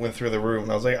gasp went through the room,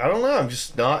 and I was like, I don't know, I'm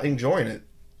just not enjoying it.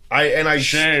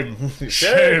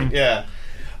 Shame. Yeah.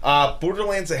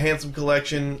 Borderlands: A Handsome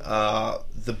Collection,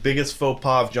 the biggest faux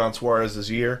pas of John Suarez this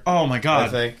year. Oh my god, I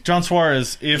think. John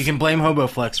Suarez. You can blame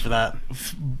HoboFlex for that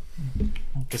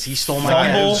because he stole my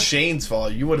character. It was Shane's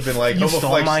fault. You would have been like, you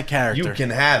stole my character. You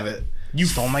can have it. You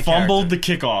stole my fumbled the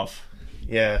kickoff.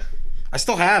 Yeah. I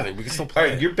still have it. We can still play. All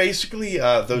right, you're basically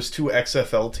those two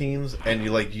XFL teams, and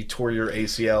you tore your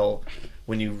ACL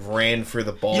when you ran for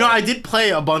the ball. I did play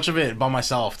a bunch of it by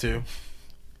myself too,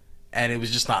 and it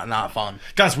was just not fun.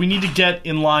 Guys, we need to get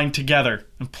in line together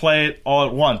and play it all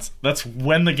at once. That's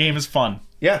when the game is fun.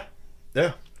 Yeah.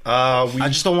 I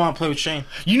just don't want to play with Shane.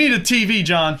 You need a TV,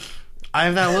 John. I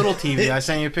have that little TV. I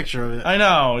sent you a picture of it. I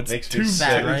know. It's makes too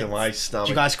bad, right? To my stomach.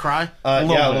 Did you guys cry? A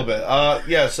little bit.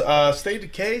 Yes. State of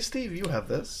Decay, Steve, you have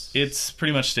this. It's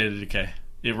pretty much State of Decay.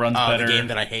 It runs better. The game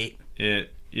that I hate.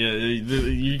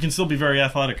 You can still be very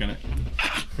athletic in it.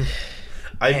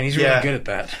 Man, he's really good at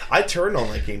that. I turned on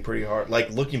that game pretty hard. Like,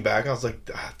 looking back, I was like,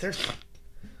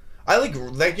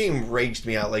 that game raged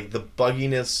me out. Like, the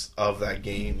bugginess of that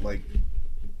game. Like,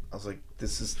 I was like,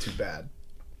 this is too bad.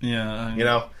 Yeah. You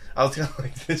know? I was kind of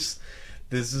like, this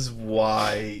is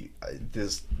why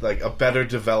a better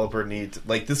developer needs...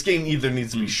 Like, this game either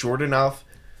needs to be short enough...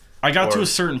 I got to a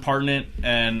certain part in it,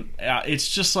 and it's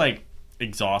just, like,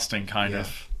 exhausting, kind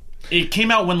of. It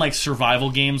came out when, like, survival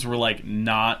games were, like,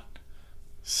 not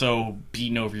so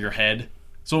beaten over your head.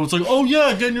 So it's like, oh,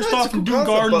 yeah, getting your stuff and doing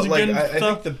gardens and getting stuff. I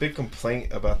think the big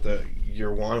complaint about the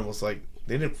year one was, like,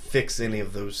 they didn't fix any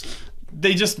of those...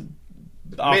 They just...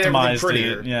 optimized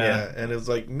it, yeah, and it was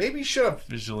like maybe you should have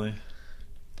visually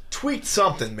tweaked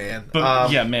something, man.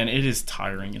 But man, it is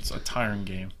tiring. It's a tiring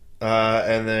game.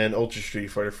 And then Ultra Street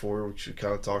Fighter 4, which we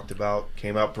kind of talked about,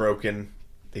 came out broken.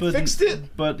 They fixed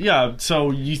it, but yeah.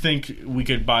 So you think we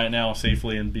could buy it now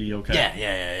safely and be okay?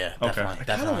 Yeah. Okay. I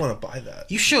kind of want to buy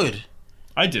that. You should.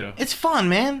 I do. It's fun,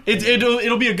 man.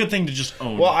 It'll be a good thing to just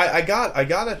own. Well, I got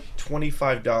a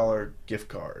 $25 gift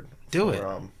card. Do it,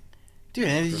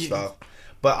 dude. Stuff.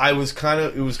 But it was kind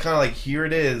of like, here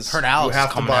it is. Heard Alex you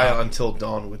have to buy Until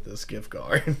Dawn with this gift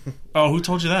card. Oh, who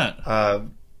told you that?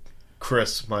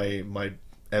 Chris, my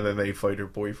MMA fighter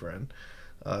boyfriend,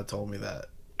 told me that.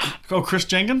 Oh, Chris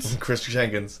Jenkins? Chris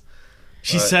Jenkins.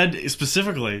 She said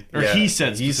specifically, or he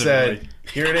said specifically. He said,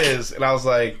 here it is. And I was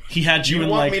like... He had you in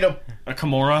like a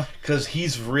Kimura? Because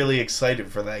he's really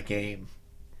excited for that game.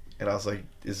 And I was like,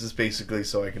 is this basically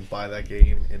so I can buy that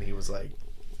game? And he was like...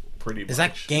 Pretty much. Is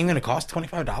that game going to cost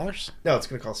 $25? No, it's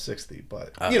going to cost $60.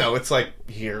 But it's like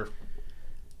here.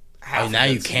 Now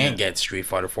you can't get Street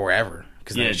Fighter 4 ever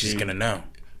because then she's going to know.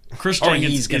 Chris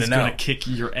Jenkins is going to kick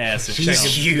your ass. He's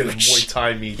huge. He's going to Muay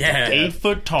Thai me. Yeah, 8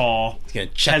 foot tall. He's going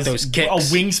to check those kicks.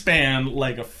 A wingspan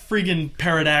like a friggin'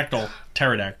 pterodactyl.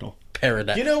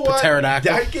 You know what?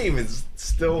 That game is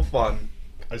still fun.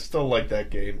 I still like that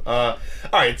game. All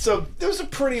right, so those are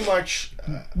pretty much.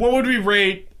 What would we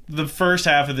rate the first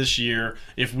half of this year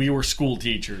if we were school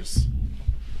teachers?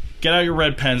 Get out your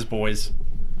red pens, boys.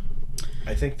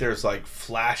 I think there's like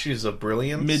flashes of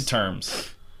brilliance.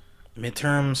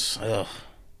 Midterms, ugh.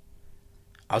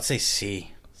 I would say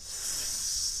C.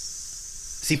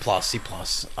 C+.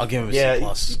 I'll give him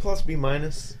a C+. C+, B-.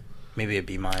 Maybe a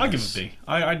B-. I'll give it a B.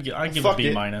 I'd give it a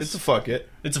B-. It's a fuck it.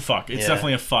 It's a fuck. It's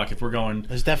definitely a fuck if we're going...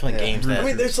 There's definitely games that... I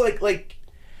mean, there's like...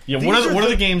 Yeah, what are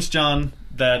the games, John,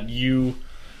 that you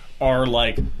are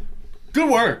like, good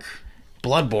work?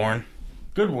 Bloodborne.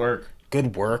 Good work.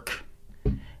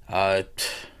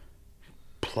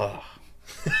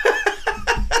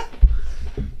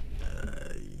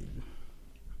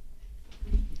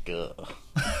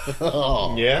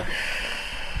 Yeah.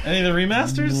 Any of the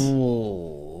remasters?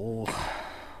 Ooh.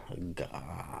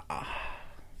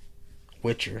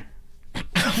 Witcher.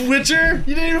 Witcher?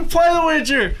 You didn't even play The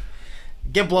Witcher.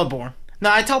 Get Bloodborne.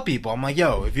 No, I tell people, I'm like,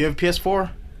 yo, if you have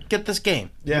PS4, get this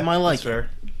game. Yeah, you might like it. Fair.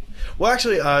 Well,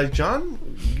 actually, John,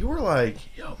 you were like,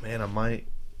 yo, man, I might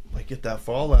get that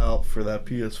Fallout for that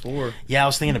PS4. Yeah, I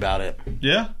was thinking about it.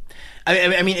 Yeah?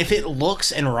 I mean, if it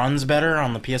looks and runs better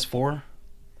on the PS4,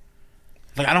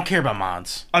 like, I don't care about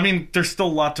mods. I mean, there's still a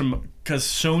lot to... Because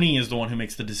Sony is the one who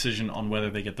makes the decision on whether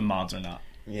they get the mods or not.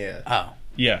 Yeah. Oh.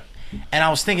 Yeah. And I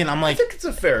was thinking, I'm like... I think it's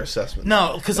a fair assessment.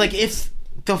 No, because, like, if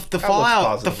the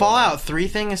Fallout 3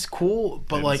 thing is cool,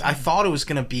 but, like, I thought it was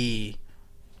going to be,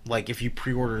 like, if you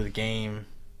pre-order the game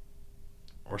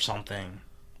or something,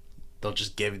 they'll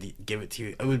just give it to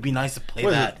you. It would be nice to play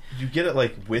that. You get it,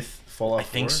 like, with Fallout 4? I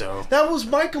think so. That was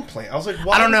my complaint. I was like,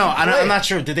 why? I don't know. I'm not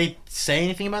sure. Did they say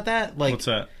anything about that? Like, what's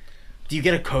that? Do you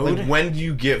get a code? Like, when do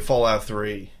you get Fallout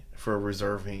 3 for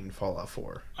reserving Fallout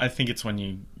 4? I think it's when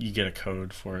you get a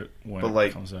code for it when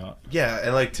it comes out. Yeah,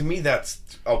 and, like, to me, that's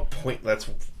pointless.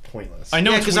 I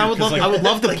know, because I would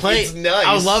love to play. It's nice.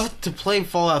 I would love to play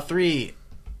Fallout 3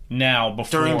 now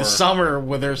before during the summer,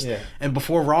 where there's and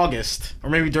before August, or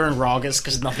maybe during August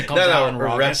because nothing comes out in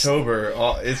August. October.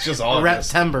 It's just August.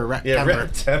 September. Yeah,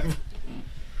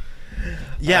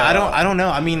 Yeah, I don't know.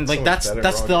 I mean, like, that's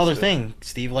the other thing,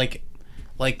 Steve. Like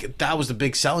that was the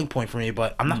big selling point for me.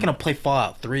 But I'm not gonna play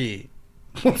Fallout 3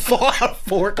 when Fallout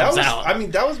 4 comes out. I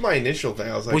mean, that was my initial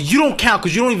thing. I was like, well, you don't count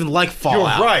because you don't even like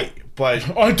Fallout. You're right,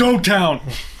 but I don't count.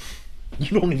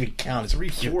 You don't even count. It's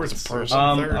 3/4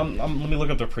 person. Let me look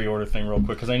up the pre-order thing real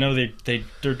quick because I know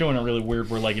they're doing it really weird.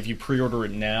 Where like if you pre-order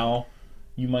it now,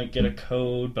 you might get a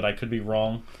code, but I could be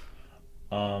wrong.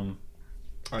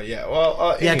 Yeah.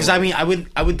 Well. Yeah, because I mean, I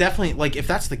would definitely like if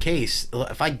that's the case.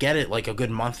 If I get it like a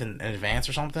good month in advance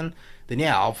or something, then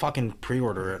yeah, I'll fucking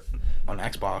pre-order it on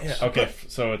Xbox. Yeah, okay,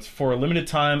 so it's for a limited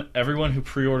time. Everyone who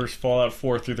pre-orders Fallout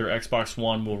 4 through their Xbox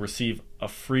One will receive a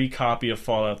free copy of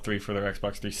Fallout 3 for their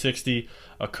Xbox 360.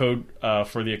 A code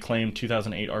for the acclaimed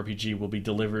 2008 RPG will be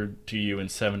delivered to you in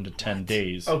 7 to 10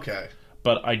 days. Okay.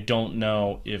 But I don't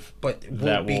know if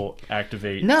that will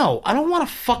activate. No, I don't want a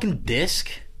fucking disc.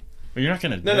 But you're not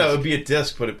gonna. No, it would be a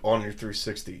disc, but on your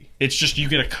 360. It's just you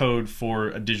get a code for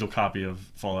a digital copy of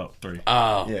Fallout 3.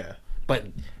 Oh, yeah. But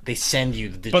they send you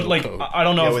the digital code. But I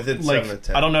don't know. Within 7 to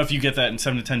 10. I don't know if you get that in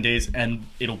 7 to 10 days, and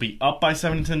it'll be up by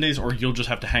 7 to 10 days, or you'll just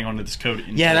have to hang on to this code.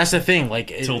 That's the thing.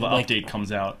 Like until the update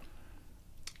comes out.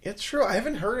 It's true. I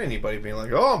haven't heard anybody being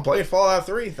like, "Oh, I'm playing Fallout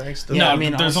 3 thanks to." No, I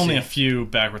mean, there's only a few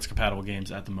backwards compatible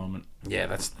games at the moment. Yeah,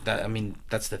 that's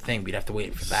the thing. We'd have to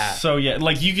wait for that. So yeah,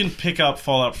 like you can pick up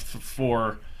Fallout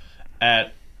 4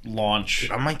 at launch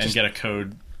and get a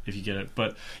code if you get it.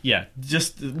 But yeah,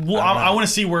 just I want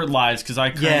to see where it lies because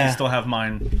I currently still have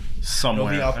mine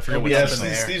somewhere. I forget what's up in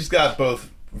there. Steve's got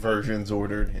both versions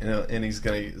ordered, and he's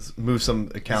gonna move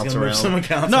some accounts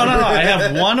around. No, I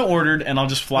have one ordered, and I'll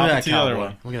just flop it to the other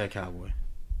one. Look at that cowboy.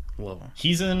 Love him.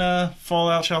 He's in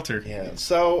Fallout Shelter. Yeah.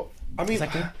 So I mean,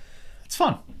 it's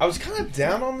fun. I was kind of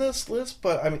down on this list,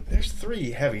 but I mean, there's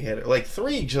 3 heavy hitters. Like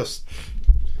 3 just.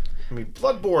 I mean,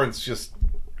 Bloodborne's just.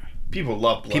 People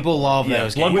love Bloodborne. People love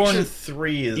those games. Witcher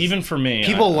 3 is. Even for me.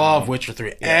 People love Witcher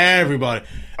 3. Yeah.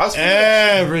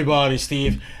 Everybody,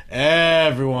 Steve.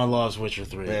 Everyone loves Witcher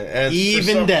 3.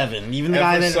 Even Devin. Even the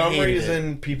guy that hated it. For some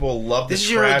reason, people love the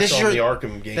scratch on the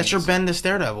Arkham games. That's your Bendis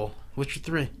Daredevil. Witcher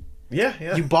 3.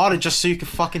 Yeah. You bought it just so you could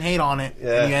fucking hate on it,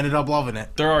 and you ended up loving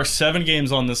it. There are 7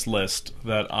 games on this list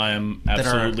that I am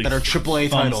absolutely that are AAA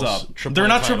titles. Up. They're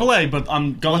not AAA, but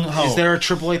I'm going home. Is there a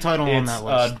AAA title on that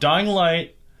list? Dying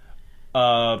Light,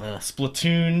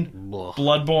 Splatoon,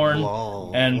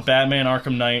 Bloodborne, and Batman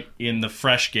Arkham Knight in the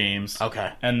fresh games.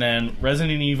 Okay. And then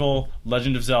Resident Evil,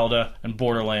 Legend of Zelda, and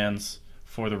Borderlands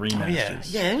for the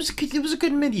remasters. Yeah, it was a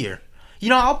good mid-year. You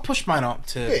know, I'll push mine up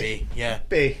to B. Yeah.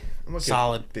 B.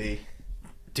 Solid. B.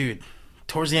 Dude,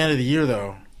 towards the end of the year,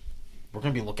 though, we're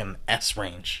going to be looking S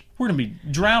range. We're going to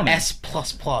be drowning. S++.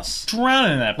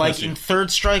 Drowning in that Like, pussy. in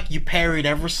Third Strike, you parried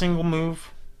every single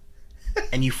move,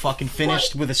 and you fucking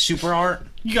finished with a super art.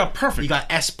 You got perfect. You got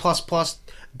S++,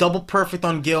 double perfect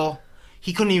on Gil.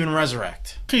 He couldn't even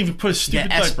resurrect. Couldn't even put a stupid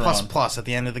diaper S++ on. at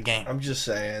the end of the game. I'm just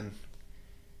saying.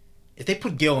 If they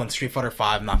put Gil in Street Fighter V,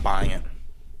 I'm not buying it.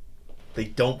 They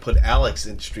don't put Alex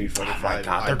in Street Fighter V. Oh my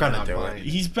God, they're gonna do it.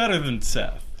 He's better than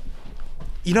Seth.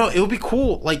 You know, it would be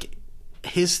cool, like,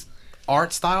 his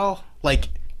art style, like,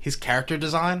 his character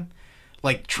design,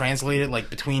 like, translated, like,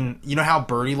 between, you know how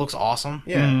Birdie looks awesome?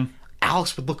 Yeah. Mm-hmm.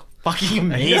 Alex would look fucking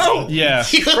amazing. Yeah.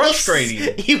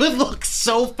 Frustrating. He would look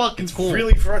so fucking cool.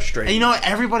 Really frustrating. And you know what?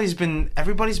 Everybody's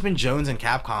been Jones and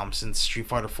Capcom since Street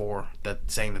Fighter 4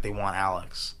 saying that they want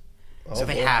Alex. So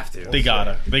they have to. They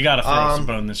gotta throw us a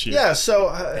bone this year. Yeah,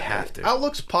 so they have to.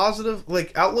 Outlook's positive.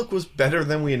 Like, Outlook was better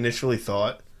than we initially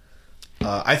thought.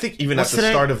 I think even at the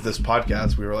start of this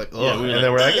podcast, we were like, ugh. And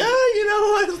then we're like, yeah, you know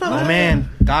what? Oh, man.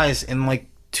 Guys, in like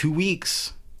 2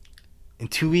 weeks. In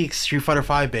 2 weeks, Street Fighter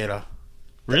 5 beta.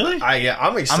 Really?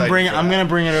 I'm excited. I'm gonna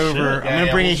bring it over. I'm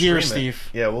gonna bring it here, Steve.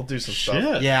 Yeah, we'll do some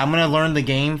stuff. Yeah, I'm gonna learn the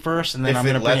game first, and then I'm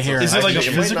gonna bring it here. Is it like a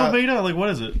physical beta? Like, what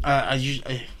is it?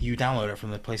 You download it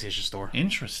from the PlayStation Store.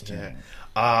 Interesting. Yeah.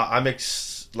 I'm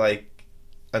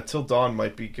Until Dawn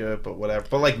might be good, but whatever.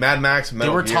 But like Mad Max,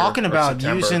 Metal Gear, They were talking about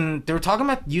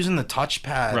using the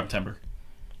touchpad.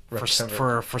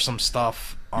 Reptember. For some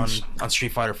stuff on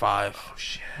Street Fighter 5. Oh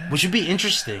shit. Which would be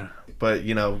interesting. But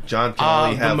you know, John can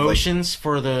only have the motions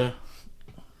for the.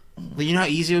 You know how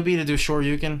easy it would be to do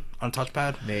Shoryuken on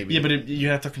touchpad? Maybe. Yeah, but you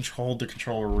have to hold the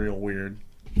controller real weird.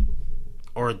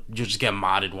 Or you just get a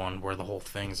modded one where the whole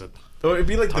thing's a. Oh, it'd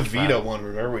be like the Vita one.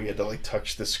 Remember, we had to like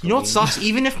touch the screen. You know what sucks?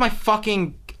 Even if my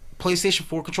fucking PlayStation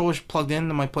 4 controller's plugged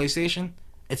into my PlayStation,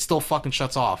 it still fucking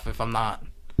shuts off if I'm not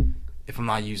using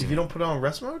it. If you don't put it on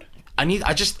rest mode?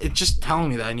 It's just telling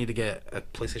me that I need to get a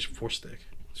PlayStation 4 stick.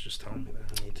 It's just telling me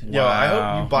that I need to. Yeah, I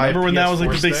hope you buy. Remember when that was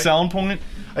like the big selling point?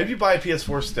 I hope you buy a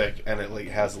PS4 stick and it like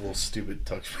has a little stupid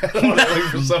touchpad on it like,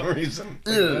 for some reason.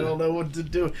 Like, I don't know what to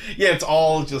do. Yeah, it's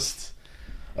all just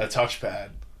a touchpad.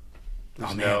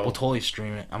 We'll totally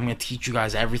stream it. I'm gonna teach you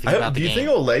guys everything about the game. Do you think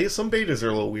it'll lay? Some betas are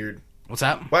a little weird. What's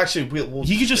that? Well, actually, we'll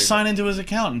he could just sign into his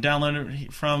account and download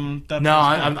it from that. No,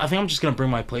 I think I'm just gonna bring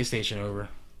my PlayStation over.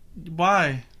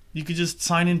 Why? You could just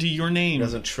sign into your name. He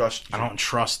doesn't trust you. I don't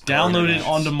trust. Download it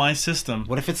onto my system.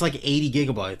 What if it's like 80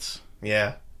 gigabytes?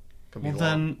 Yeah. Well,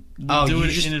 then do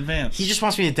it in advance. He just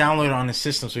wants me to download it on his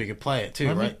system so he can play it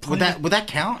too, right? Would that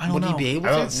count? Would he be able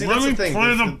to? See, that's the thing.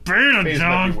 Play the beta,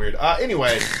 John. Might be weird.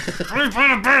 Anyway. Play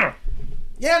the beta.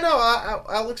 Yeah, no,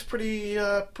 it looks pretty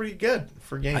good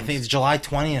for games. I think it's July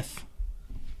 20th.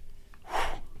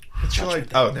 It's July.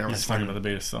 Oh, never mind. It's talking about the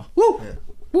beta still. Woo! Yeah.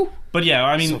 Woo! But yeah,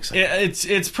 I mean, So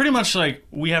it's pretty much like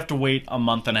we have to wait a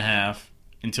month and a half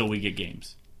until we get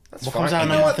games. That's What fine. comes out you in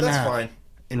know a what? month and a That's half? fine.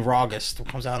 In August. What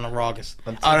comes out in August?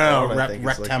 Until Oh, no, dawn, I think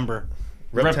it's Reptember.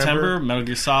 Reptember, Metal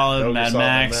Gear Solid, Mad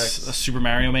Max, Super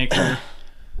Mario Maker.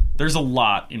 There's a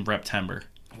lot in Reptember.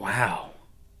 Wow.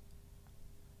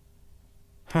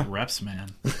 Reps,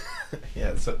 man.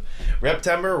 Yeah, so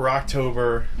Reptember,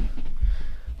 Rocktober.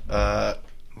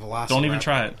 Don't even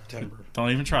try it. September. Don't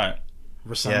even try it.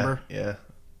 December. Yeah.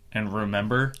 And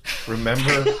remember.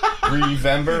 Remember.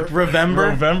 Remember.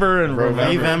 November and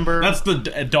November. That's the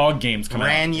dog games coming out.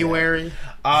 January.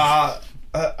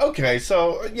 Okay,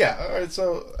 so yeah, all right,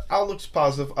 so outlook's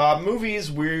positive.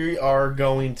 Movies, we are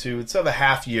going to, instead of a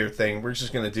half-year thing, we're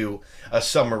just going to do a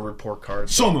summer report card.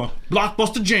 Summer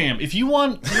Blockbuster Jam. If you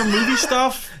want your movie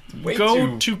stuff,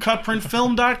 go to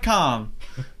cutprintfilm.com.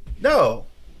 No.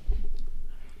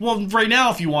 Well, right now,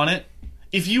 if you want it.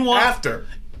 If you want After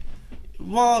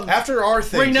our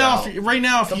thing. Right now,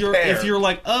 if you're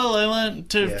like, oh, I want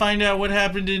to find out what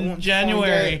happened in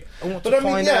January. I need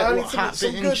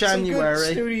some good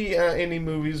snooty indie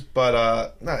movies,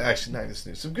 but not even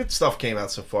snooty. Some good stuff came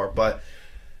out so far, but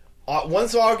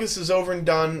once August is over and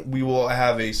done, we will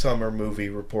have a summer movie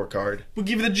report card. We'll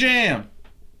give you the jam.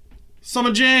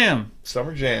 Summer Jam.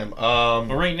 Summer Jam.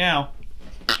 But right now,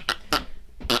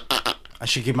 I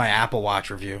should give my Apple Watch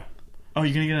review. oh,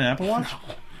 you gonna get an Apple Watch?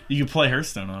 You can play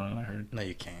Hearthstone on it, I heard. No,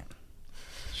 you can't.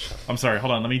 I'm sorry,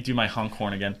 hold on, let me do my honk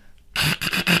horn again.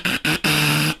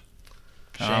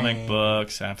 Comic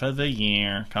books, half of the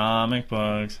year. Comic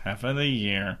books, half of the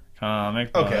year.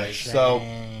 Comic books. Okay, so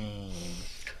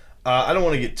I don't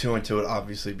want to get too into it,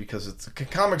 obviously, because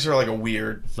comics are like a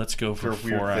weird. Let's go for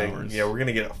 4 hours. Yeah, we're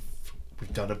gonna get.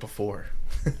 We've done it before.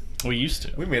 We used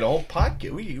to. We made a whole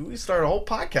podcast. We started a whole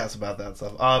podcast about that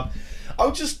stuff.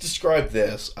 I'll just describe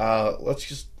this. Let's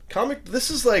just comic. This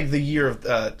is like the year of.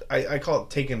 I call it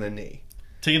taking the knee.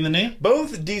 Taking the knee?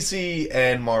 Both DC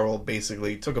and Marvel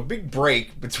basically took a big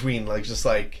break between like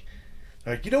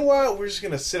you know what? We're just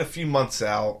gonna sit a few months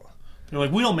out. They're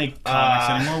like, we don't make comics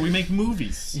anymore. We make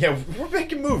movies. Yeah, we're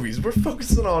making movies. We're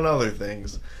focusing on other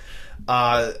things.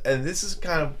 And this is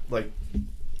kind of like.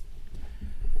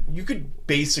 You could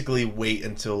basically wait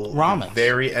until the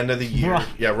very end of the year.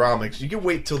 Yeah, Romix. You could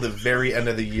wait till the very end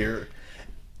of the year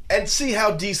and see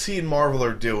how DC and Marvel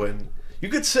are doing. You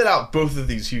could sit out both of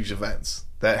these huge events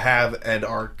that have and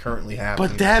are currently happening.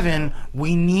 But Devin,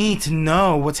 we need to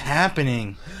know what's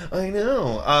happening. I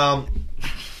know.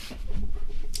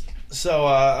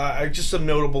 So, just some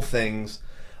notable things.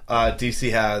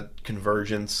 DC had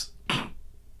Convergence.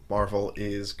 Marvel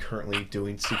is currently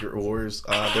doing Secret Wars.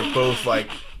 They're both like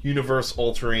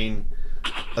universe-altering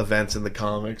events in the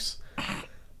comics.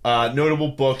 Notable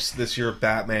books this year: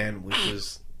 Batman, which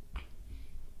is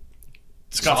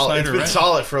Scott Snyder. It's been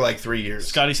solid for like 3 years.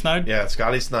 Scotty Snyder. Yeah,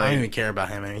 Scotty Snyder. I don't even care about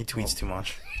him, man. He tweets too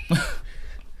much.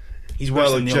 He's well,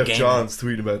 worse like than Neil Jeff Gaiman. Johns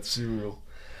tweet about cereal.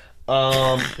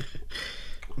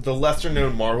 The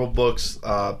lesser-known Marvel books,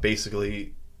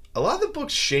 basically. A lot of the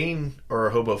books Shane or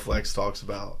Hobo Flex talks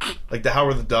about, like the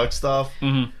Howard the Duck stuff,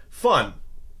 fun.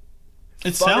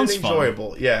 It sounds and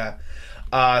enjoyable. Fun.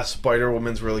 Yeah.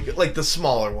 Spider-Woman's really good, like the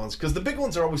smaller ones, because the big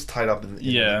ones are always tied up in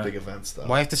the big event stuff.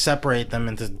 Why have to separate them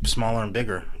into smaller and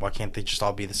bigger? Why can't they just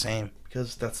all be the same?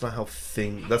 Because that's not how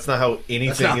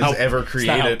anything is ever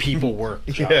created. That's not how people work.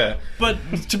 Yeah. But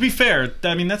to be fair,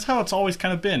 I mean that's how it's always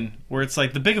kind of been, where it's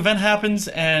like the big event happens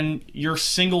and your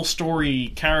single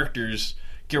story characters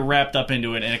get wrapped up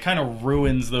into it, and it kind of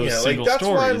ruins those single that's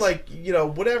stories.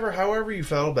 Why, however you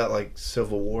felt about like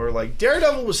Civil War, like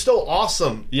Daredevil was still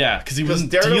awesome. Yeah, because he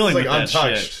wasn't dealing with that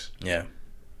shit. Yeah,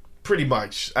 pretty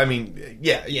much. I mean,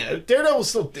 yeah. Daredevil was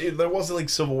still there wasn't like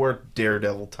Civil War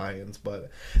Daredevil tie-ins, but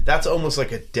that's almost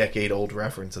like a decade-old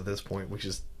reference at this point, which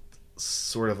is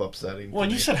sort of upsetting. Well,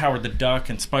 and you said Howard the Duck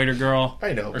and Spider-Girl.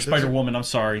 I know, or Spider-Woman. I'm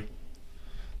sorry.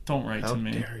 Don't write to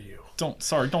me. How dare you? Don't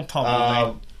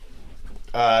tell me.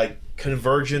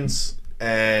 Convergence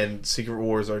and Secret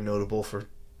Wars are notable for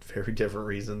very different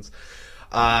reasons.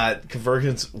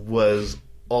 Convergence was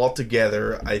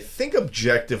altogether, I think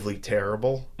objectively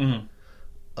terrible. Mm-hmm.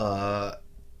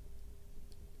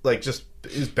 Like, just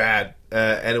is bad.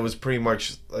 And it was pretty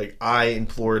much like, I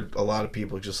implored a lot of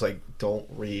people, just like, don't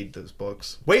read those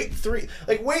books. Wait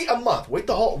a month. Wait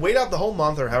out the whole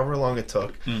month or however long it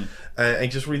took,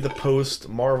 and just read the post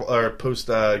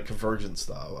Convergent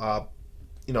stuff.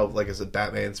 Like I said,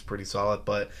 Batman's pretty solid,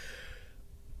 but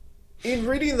in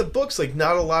reading the books, like,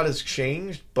 not a lot has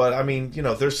changed. But I mean,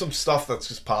 there's some stuff that's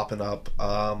just popping up.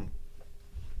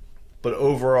 But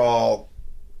overall,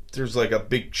 there's like a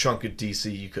big chunk of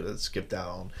DC you could have skipped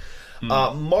out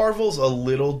on. Marvel's a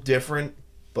little different,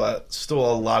 but still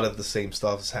a lot of the same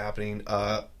stuff is happening.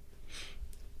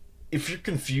 If you're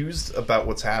confused about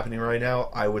what's happening right now,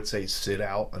 I would say sit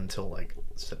out until like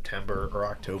September or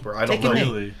October. I don't know.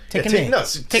 Really? Take a knee.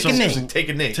 Take a knee. Take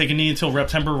a knee. Take a knee until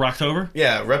Reptember, Rocktober?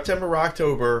 Yeah, Reptember,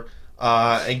 Rocktober,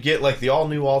 and get like the all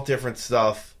new, all different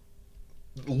stuff.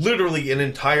 Literally, an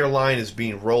entire line is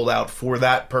being rolled out for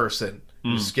that person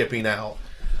who's skipping out.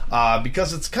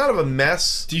 Because it's kind of a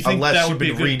mess. Do you think that would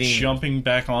be a good jumping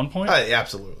back on point?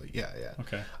 Absolutely, yeah.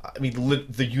 Okay. I mean,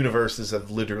 the universes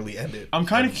have literally ended. I'm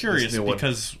kind of curious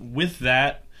because with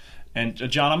that, and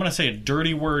John, I'm going to say a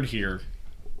dirty word here.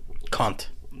 Cunt.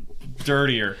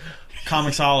 Dirtier.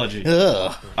 Comixology.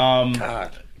 Ugh.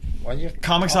 God.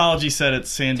 Comixology said at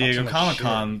San Diego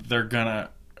Comic-Con they're going to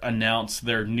announce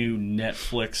their new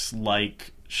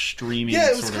Netflix-like streaming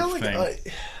sort of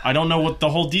thing. I don't know what the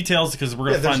whole details because we're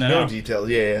going to find that out. There's no details,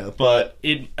 yeah. But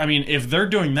if they're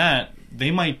doing that, they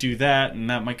might do that, and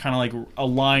that might kind of like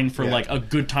align for like a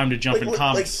good time to jump in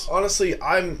comics. Like, honestly,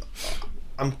 I'm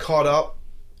caught up,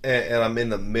 and I'm in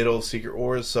the middle of Secret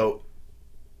Wars, so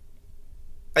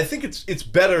I think it's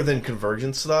better than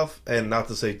Convergent stuff, and not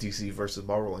to say DC versus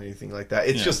Marvel or anything like that.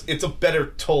 It's just it's a better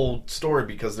told story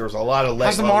because there's a lot of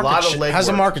how's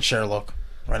the market share look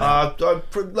right now?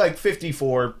 Like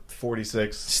 54,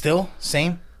 46. Still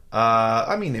same.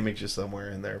 I mean, Image is somewhere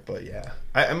in there, but yeah,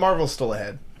 and Marvel's still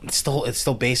ahead. It's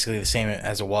still basically the same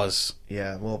as it was.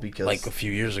 Yeah, well, because like a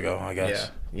few years ago, I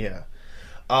guess. Yeah.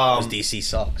 Because DC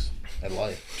sucks at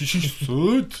life. DC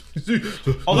sucks.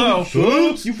 Although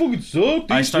you fucking suck.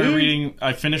 I started reading.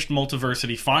 I finished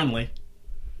Multiversity finally.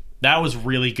 That was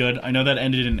really good. I know that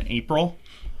ended in April.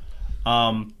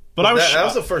 But that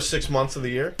was the first 6 months of the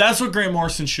year. That's what Grant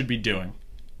Morrison should be doing.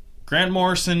 Grant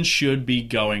Morrison should be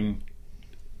going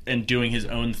and doing his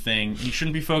own thing. He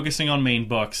shouldn't be focusing on main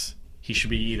books. He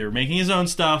should be either making his own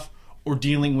stuff or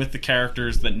dealing with the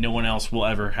characters that no one else will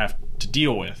ever have to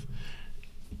deal with.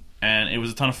 And it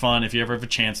was a ton of fun. If you ever have a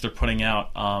chance, they're putting out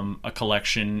a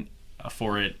collection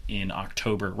for it in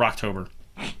Rocktober.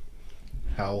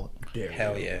 How dare you.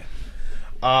 Hell yeah.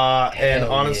 And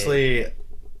honestly,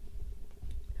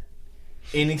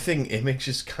 anything Image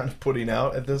is kind of putting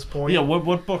out at this point. Yeah,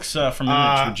 what books from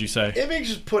Image would you say? Image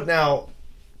is putting out,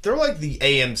 they're like the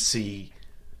AMC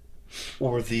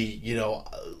or the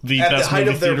at the height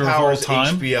of their powers,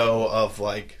 HBO of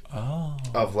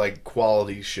like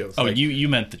quality shows. Oh, like, you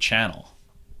meant the channel.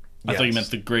 I thought you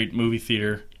meant the great movie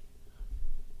theater.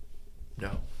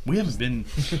 No, we haven't been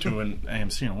to an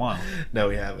AMC in a while. No,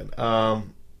 we haven't.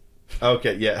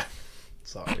 Okay, yeah.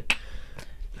 Sorry.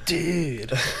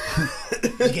 Dude.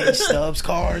 You get Stubbs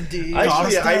card, dude.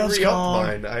 Actually, I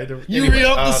re-upped mine. You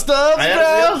re-upped the Stubbs, bro? I had to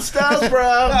re-up the Stubbs,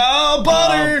 bro. Oh,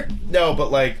 butter. No,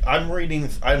 but like,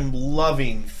 I'm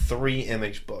loving 3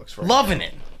 Image books. Loving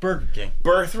it. Burger King.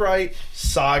 Birthright,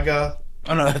 Saga.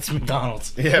 Oh, no, that's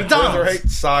McDonald's. Yeah, McDonald's. Birthright,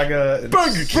 Saga.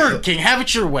 Burger King. Have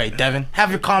it your way, Devin. Have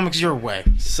your comics your way.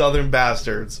 Southern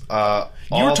Bastards.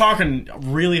 You were talking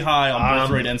really high on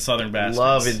Birthright and Southern Bastards.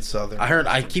 Loving Southern.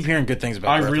 I keep hearing good things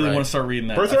about Birthright. I really want to start reading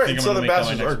that. Birthright and Southern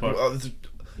Bastards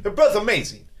they're both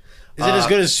amazing. Is it as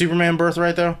good as Superman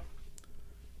Birthright, though?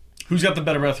 Who's got the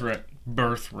better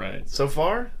Birthright? So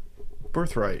far?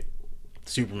 Birthright.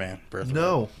 Superman Birthright.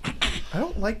 No. I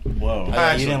don't like... Whoa.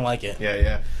 You didn't like it.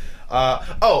 Yeah.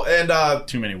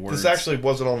 Too many words. This actually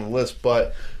wasn't on the list,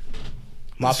 but...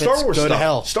 Muppets, Star Wars go stuff. to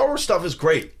hell. Star Wars stuff is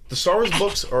great. The Star Wars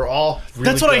books are all really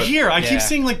That's what good. I hear. I keep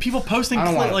seeing like people posting I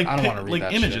don't wanna read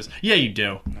that images. shit. Yeah, you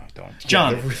do. No, don't.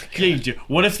 John, yeah, you do.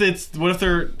 What if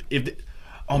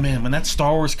oh man, when that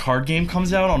Star Wars card game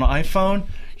comes out on iPhone,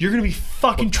 you're going to be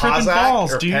fucking tripping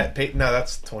balls, dude. No,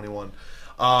 that's 21.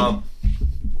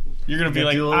 You're going to be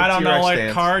like, I don't know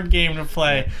what card game to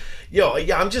play. Yo,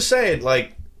 yeah, I'm just saying,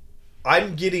 like,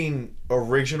 I'm getting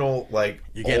original, like,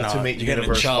 Ultimate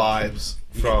Universe vibes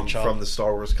from the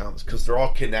Star Wars comics because they're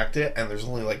all connected and there's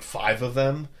only like 5 of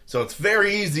them, so it's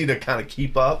very easy to kind of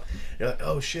keep up. You're like,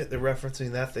 oh shit, they're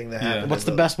referencing that thing that happened. What's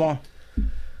the best one?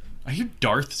 I hear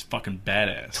Darth is fucking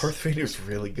badass. Darth Vader's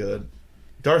really good.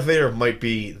 Darth Vader might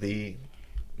be the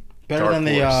better Dark than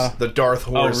the Darth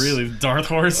Horse. Oh, really? Darth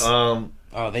Horse?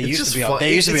 They used to be on.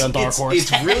 They used to be on Dark Horse.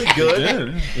 It's really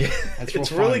good. Yeah.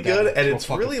 It's really good, and it's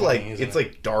really like it's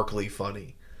like darkly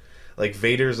funny. Like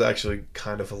Vader's actually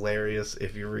kind of hilarious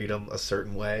if you read him a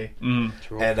certain way. Mm.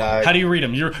 And how do you read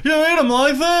him? You read him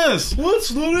like this. What's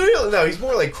the deal? No, he's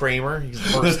more like Kramer. He's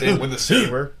burst in with a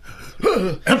saber.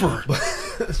 Emperor.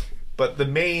 But the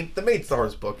main Star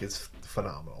Wars book is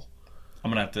phenomenal. I'm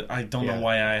gonna have to. I don't know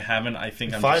why I haven't. I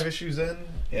think I'm 5 issues in.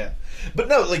 Yeah, but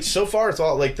no, like so far it's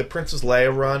all like the Princess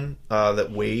Leia run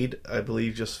that Wade, I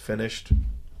believe, just finished.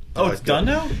 Oh, it's done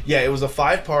now? Yeah, it was a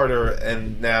 5-parter,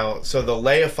 and now so the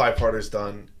Leia 5-parter's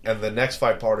done, and the next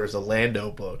 5-parter is a Lando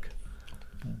book.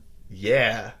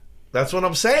 Yeah, that's what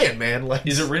I'm saying, man. Like,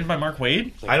 is it written by Mark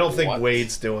Waid? I don't think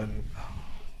Wade's doing.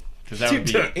 Because that would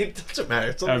be. It doesn't matter.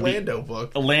 It's a Lando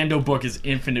book. A Lando book is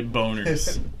infinite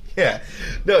boners. Yeah,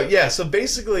 no, yeah. So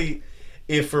basically,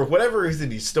 if for whatever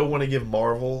reason you still want to give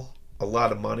Marvel a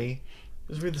lot of money,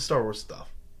 just read the Star Wars stuff.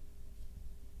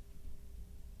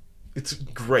 It's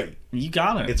great. You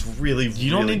got it. It's really,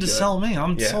 you don't need to sell me.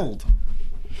 I'm sold.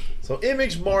 So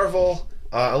Image, Marvel,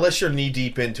 unless you're knee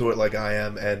deep into it like I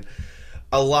am, and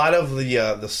a lot of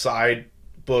the side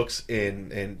books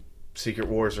in Secret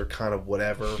Wars are kind of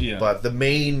whatever. Yeah. But the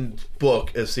main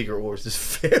book of Secret Wars is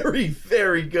very,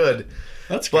 very good.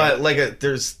 That's great. But like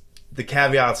there's the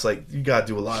caveats, like you gotta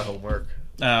do a lot of homework.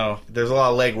 Oh. There's a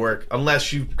lot of legwork,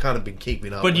 unless you've kind of been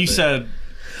keeping up. But you said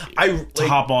to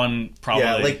hop on probably.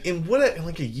 Yeah, like in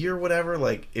like a year, whatever.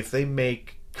 Like if they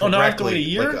make now I have to wait a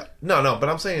year. Like no. But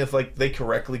I'm saying if like they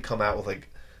correctly come out with like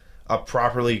a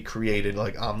properly created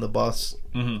like omnibus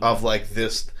of like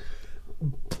this,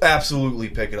 absolutely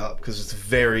pick it up because it's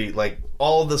very like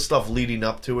all the stuff leading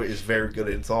up to it is very good.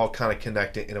 It's all kind of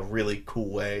connected in a really cool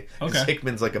way. Okay.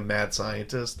 Hickman's like a mad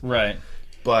scientist, right?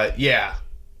 But yeah,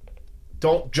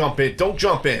 don't jump in. Don't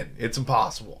jump in. It's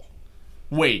impossible.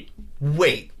 Wait.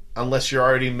 Unless you're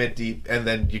already mid deep, and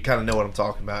then you kind of know what I'm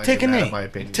talking about. Take a knee. In my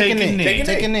opinion. Take a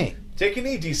knee. Take a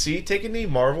knee. DC. Take a knee.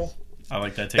 Marvel. I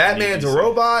like that. Batman's a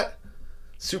robot.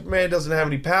 Superman doesn't have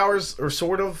any powers, or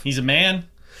sort of. He's a man.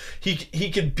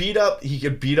 He could beat up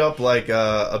like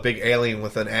a big alien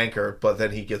with an anchor, but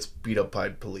then he gets beat up by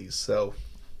police. So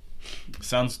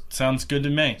sounds good to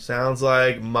me. Sounds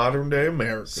like modern day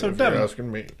America. So if you're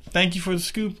asking me. Thank you for the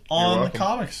scoop on the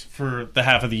comics for the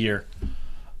half of the year.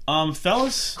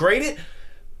 Fellas, grade it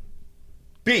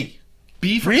B.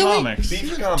 B for comics. B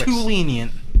for comics. Too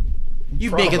lenient.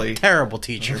 You make a terrible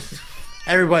teacher.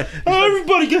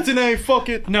 Everybody gets an A. Fuck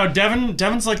it. No,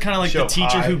 Devin's like kind of like the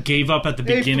teacher who gave up at the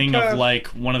beginning of like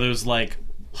one of those like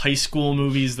high school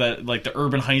movies that like the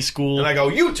urban high school. And I go,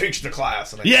 you teach the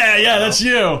class. And that's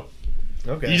you.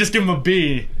 Okay. You just give him a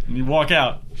B and you walk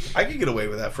out. I could get away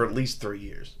with that for at least 3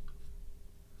 years.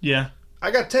 Yeah.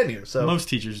 I got tenure, so most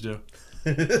teachers do.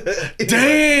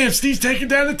 Damn, Steve's taking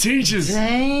down the teachers.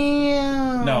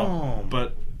 Damn. No,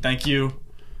 but thank you,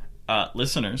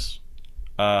 listeners.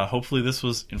 Hopefully this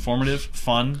was informative,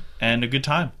 fun, and a good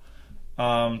time.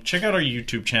 Check out our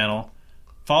YouTube channel.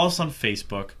 Follow us on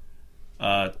Facebook,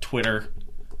 Twitter.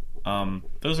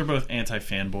 Those are both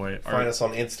anti-fanboy. Find us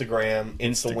on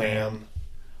Instagram.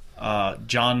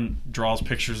 John draws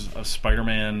pictures of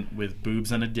Spider-Man with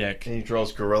boobs and a dick. And he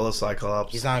draws Gorilla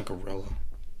Cyclops. He's not a gorilla.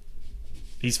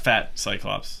 He's fat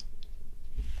Cyclops.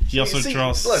 He also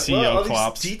draws CEO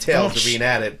Clops. Details are being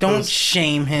added. Don't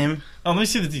shame him. Oh, let me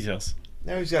see the details.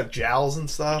 Now he's got jowls and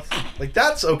stuff. Like,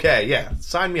 that's okay. Yeah,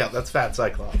 sign me up. That's fat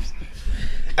Cyclops.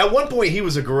 At one point, he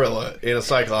was a gorilla in a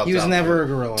Cyclops. He was never a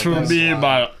gorilla. To be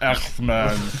my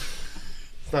X-Men.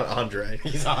 It's not Andre.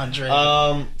 He's Andre.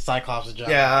 Cyclops is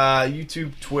John. Yeah,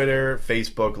 YouTube, Twitter,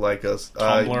 Facebook, like us.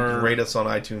 Tumblr. Rate us on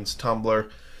iTunes, Tumblr.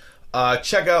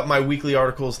 Check out my weekly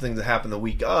articles, things that happen the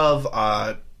week of.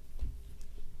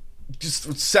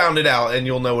 Just sound it out and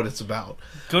you'll know what it's about.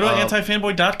 Go to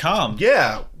antifanboy.com.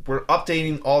 Yeah, we're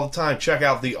updating all the time. Check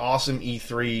out the awesome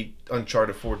E3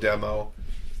 Uncharted 4 demo.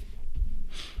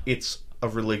 It's a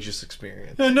religious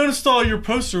experience. I noticed all your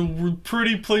posts were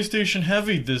pretty PlayStation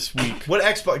heavy this week. What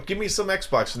Xbox? Give me some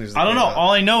Xbox news. I don't know.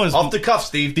 All I know is off the cuff,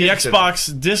 Steve. The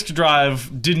Xbox disc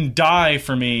drive didn't die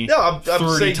for me. No, I'm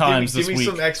 30 saying, times give me this week.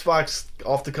 some Xbox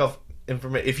off the cuff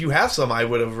information. If you have some, I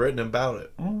would have written about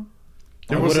it.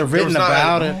 I would have written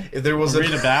about it. If there was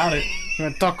read about it. You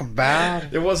want to talk about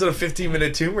it? There wasn't a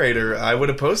 15-minute Tomb Raider, I would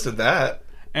have posted that.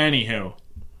 Anywho,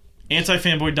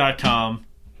 antifanboy.com.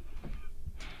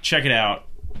 Check it out.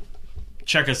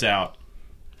 Check us out.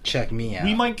 Check me out.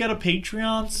 We might get a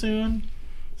Patreon soon.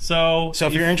 So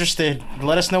if you're interested,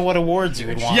 let us know what awards you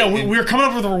would want. Yeah, we're coming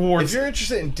up with the rewards. If you're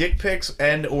interested in dick pics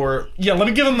and/or let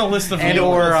me give them the list of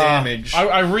damage.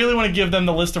 I really want to give them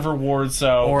the list of rewards.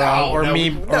 So me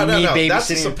babysitting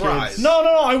that's a surprise. kids. No,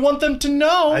 I want them to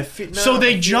know. So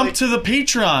they jump to the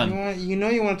Patreon. You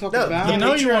want to talk about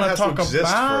it. You want to talk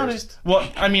about it. Well,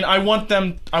 I mean, I want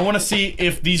to see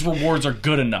if these rewards are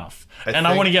good enough.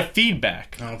 I want to get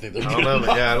feedback. I don't think they're good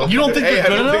enough. You don't think they're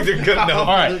good enough? I don't think they're good enough.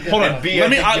 All right, hold on.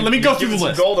 Let me go through the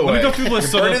list. Let me go through the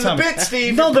list. Burning the bit,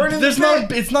 Steve. No,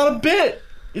 it's not a bit.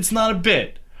 It's not a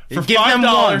bit. For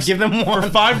 $5, give them one. For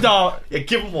 $5, yeah,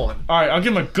 give them one. All right, I'll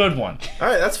give them a good one. All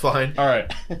right, that's fine. All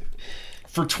right,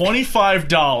 for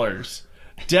 $25,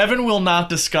 Devin will not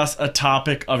discuss a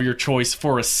topic of your choice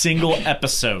for a single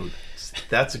episode.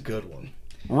 That's a good one.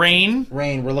 Rain,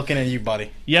 we're looking at you,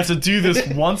 buddy. You have to do this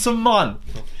once a month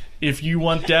if you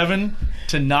want Devin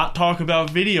to not talk about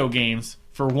video games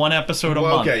for one episode a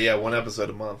month. Okay, yeah, one episode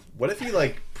a month. What if he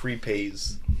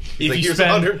prepays? If you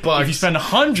spend $100, if you spend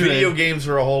 $100, video games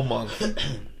for a whole month.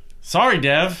 Sorry,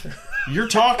 Dev, you're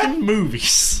talking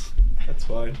movies. That's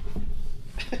fine.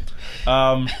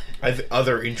 I have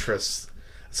other interests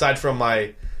aside from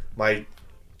my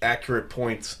accurate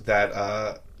points that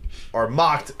are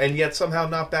mocked and yet somehow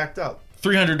not backed up.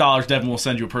 $300, Devin will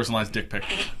send you a personalized dick pic.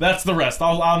 That's the rest.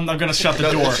 I'm going to shut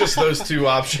the door. It's just those two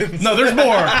options. No, there's more.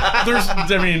 $25,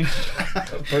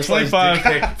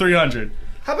 $300.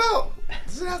 How about,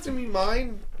 does it have to be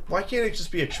mine? Why can't it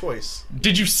just be a choice?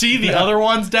 Did you see the other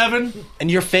ones, Devin?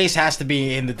 And your face has to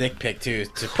be in the dick pic, too.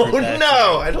 To prove that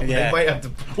no! I don't think I might have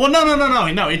to... Well,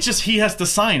 no. It's just he has to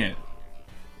sign it.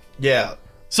 Yeah.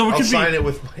 So I'll sign it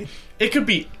with my... It could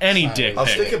be any dick I'll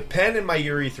pic. stick a pen in my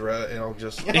urethra and I'll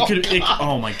just...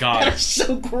 oh my god. That's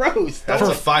so gross. That's for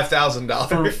 $5,000.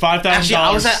 For $5,000. Actually,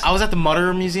 I was at the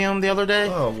Mutter Museum the other day.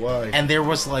 Oh, why? And there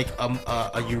was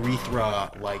a urethra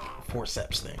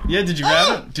forceps thing. Yeah, did you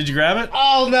grab it? Did you grab it?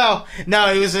 Oh no,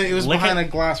 it was behind a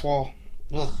glass wall.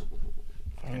 Ugh.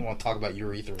 I don't even want to talk about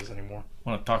urethras anymore. I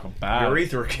want to talk about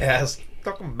urethra cast.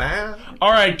 Talking about.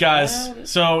 All right,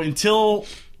 guys. So until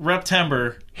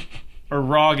Reptember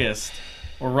or August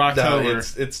or Rocktober.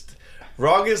 No, it's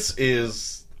August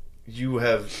is you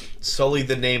have sullied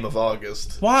the name of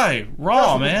August. Why?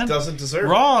 Raw, man. Doesn't deserve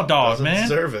Raw it. dog, doesn't man.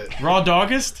 Deserve it. Raw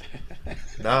Dogust?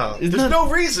 Nah. There's no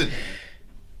reason.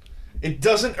 It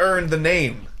doesn't earn the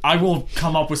name. I will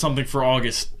come up with something for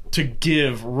August to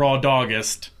give Raw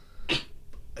Dogust.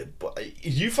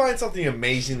 You find something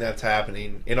amazing that's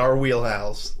happening in our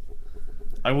wheelhouse.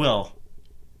 I will.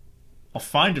 I'll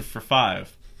find it for $5,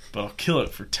 but I'll kill it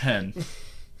for $10.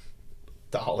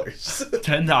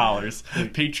 $10.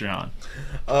 Patreon.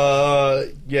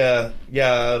 Yeah,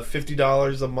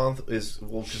 $50 a month is.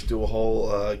 We'll just do a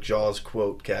whole Jaws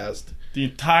quote cast. The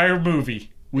entire movie.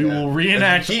 We will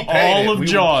reenact all of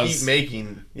Jaws. Will keep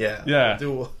making. Yeah.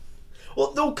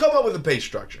 Well, they'll come up with a pay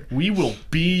structure. We will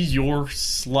be your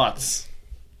sluts.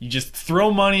 You just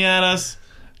throw money at us,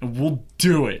 and we'll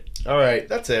do it. All right,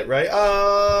 that's it, right?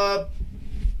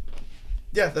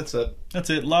 Yeah, that's it. That's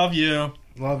it. Love you.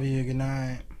 Love you. Good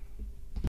night.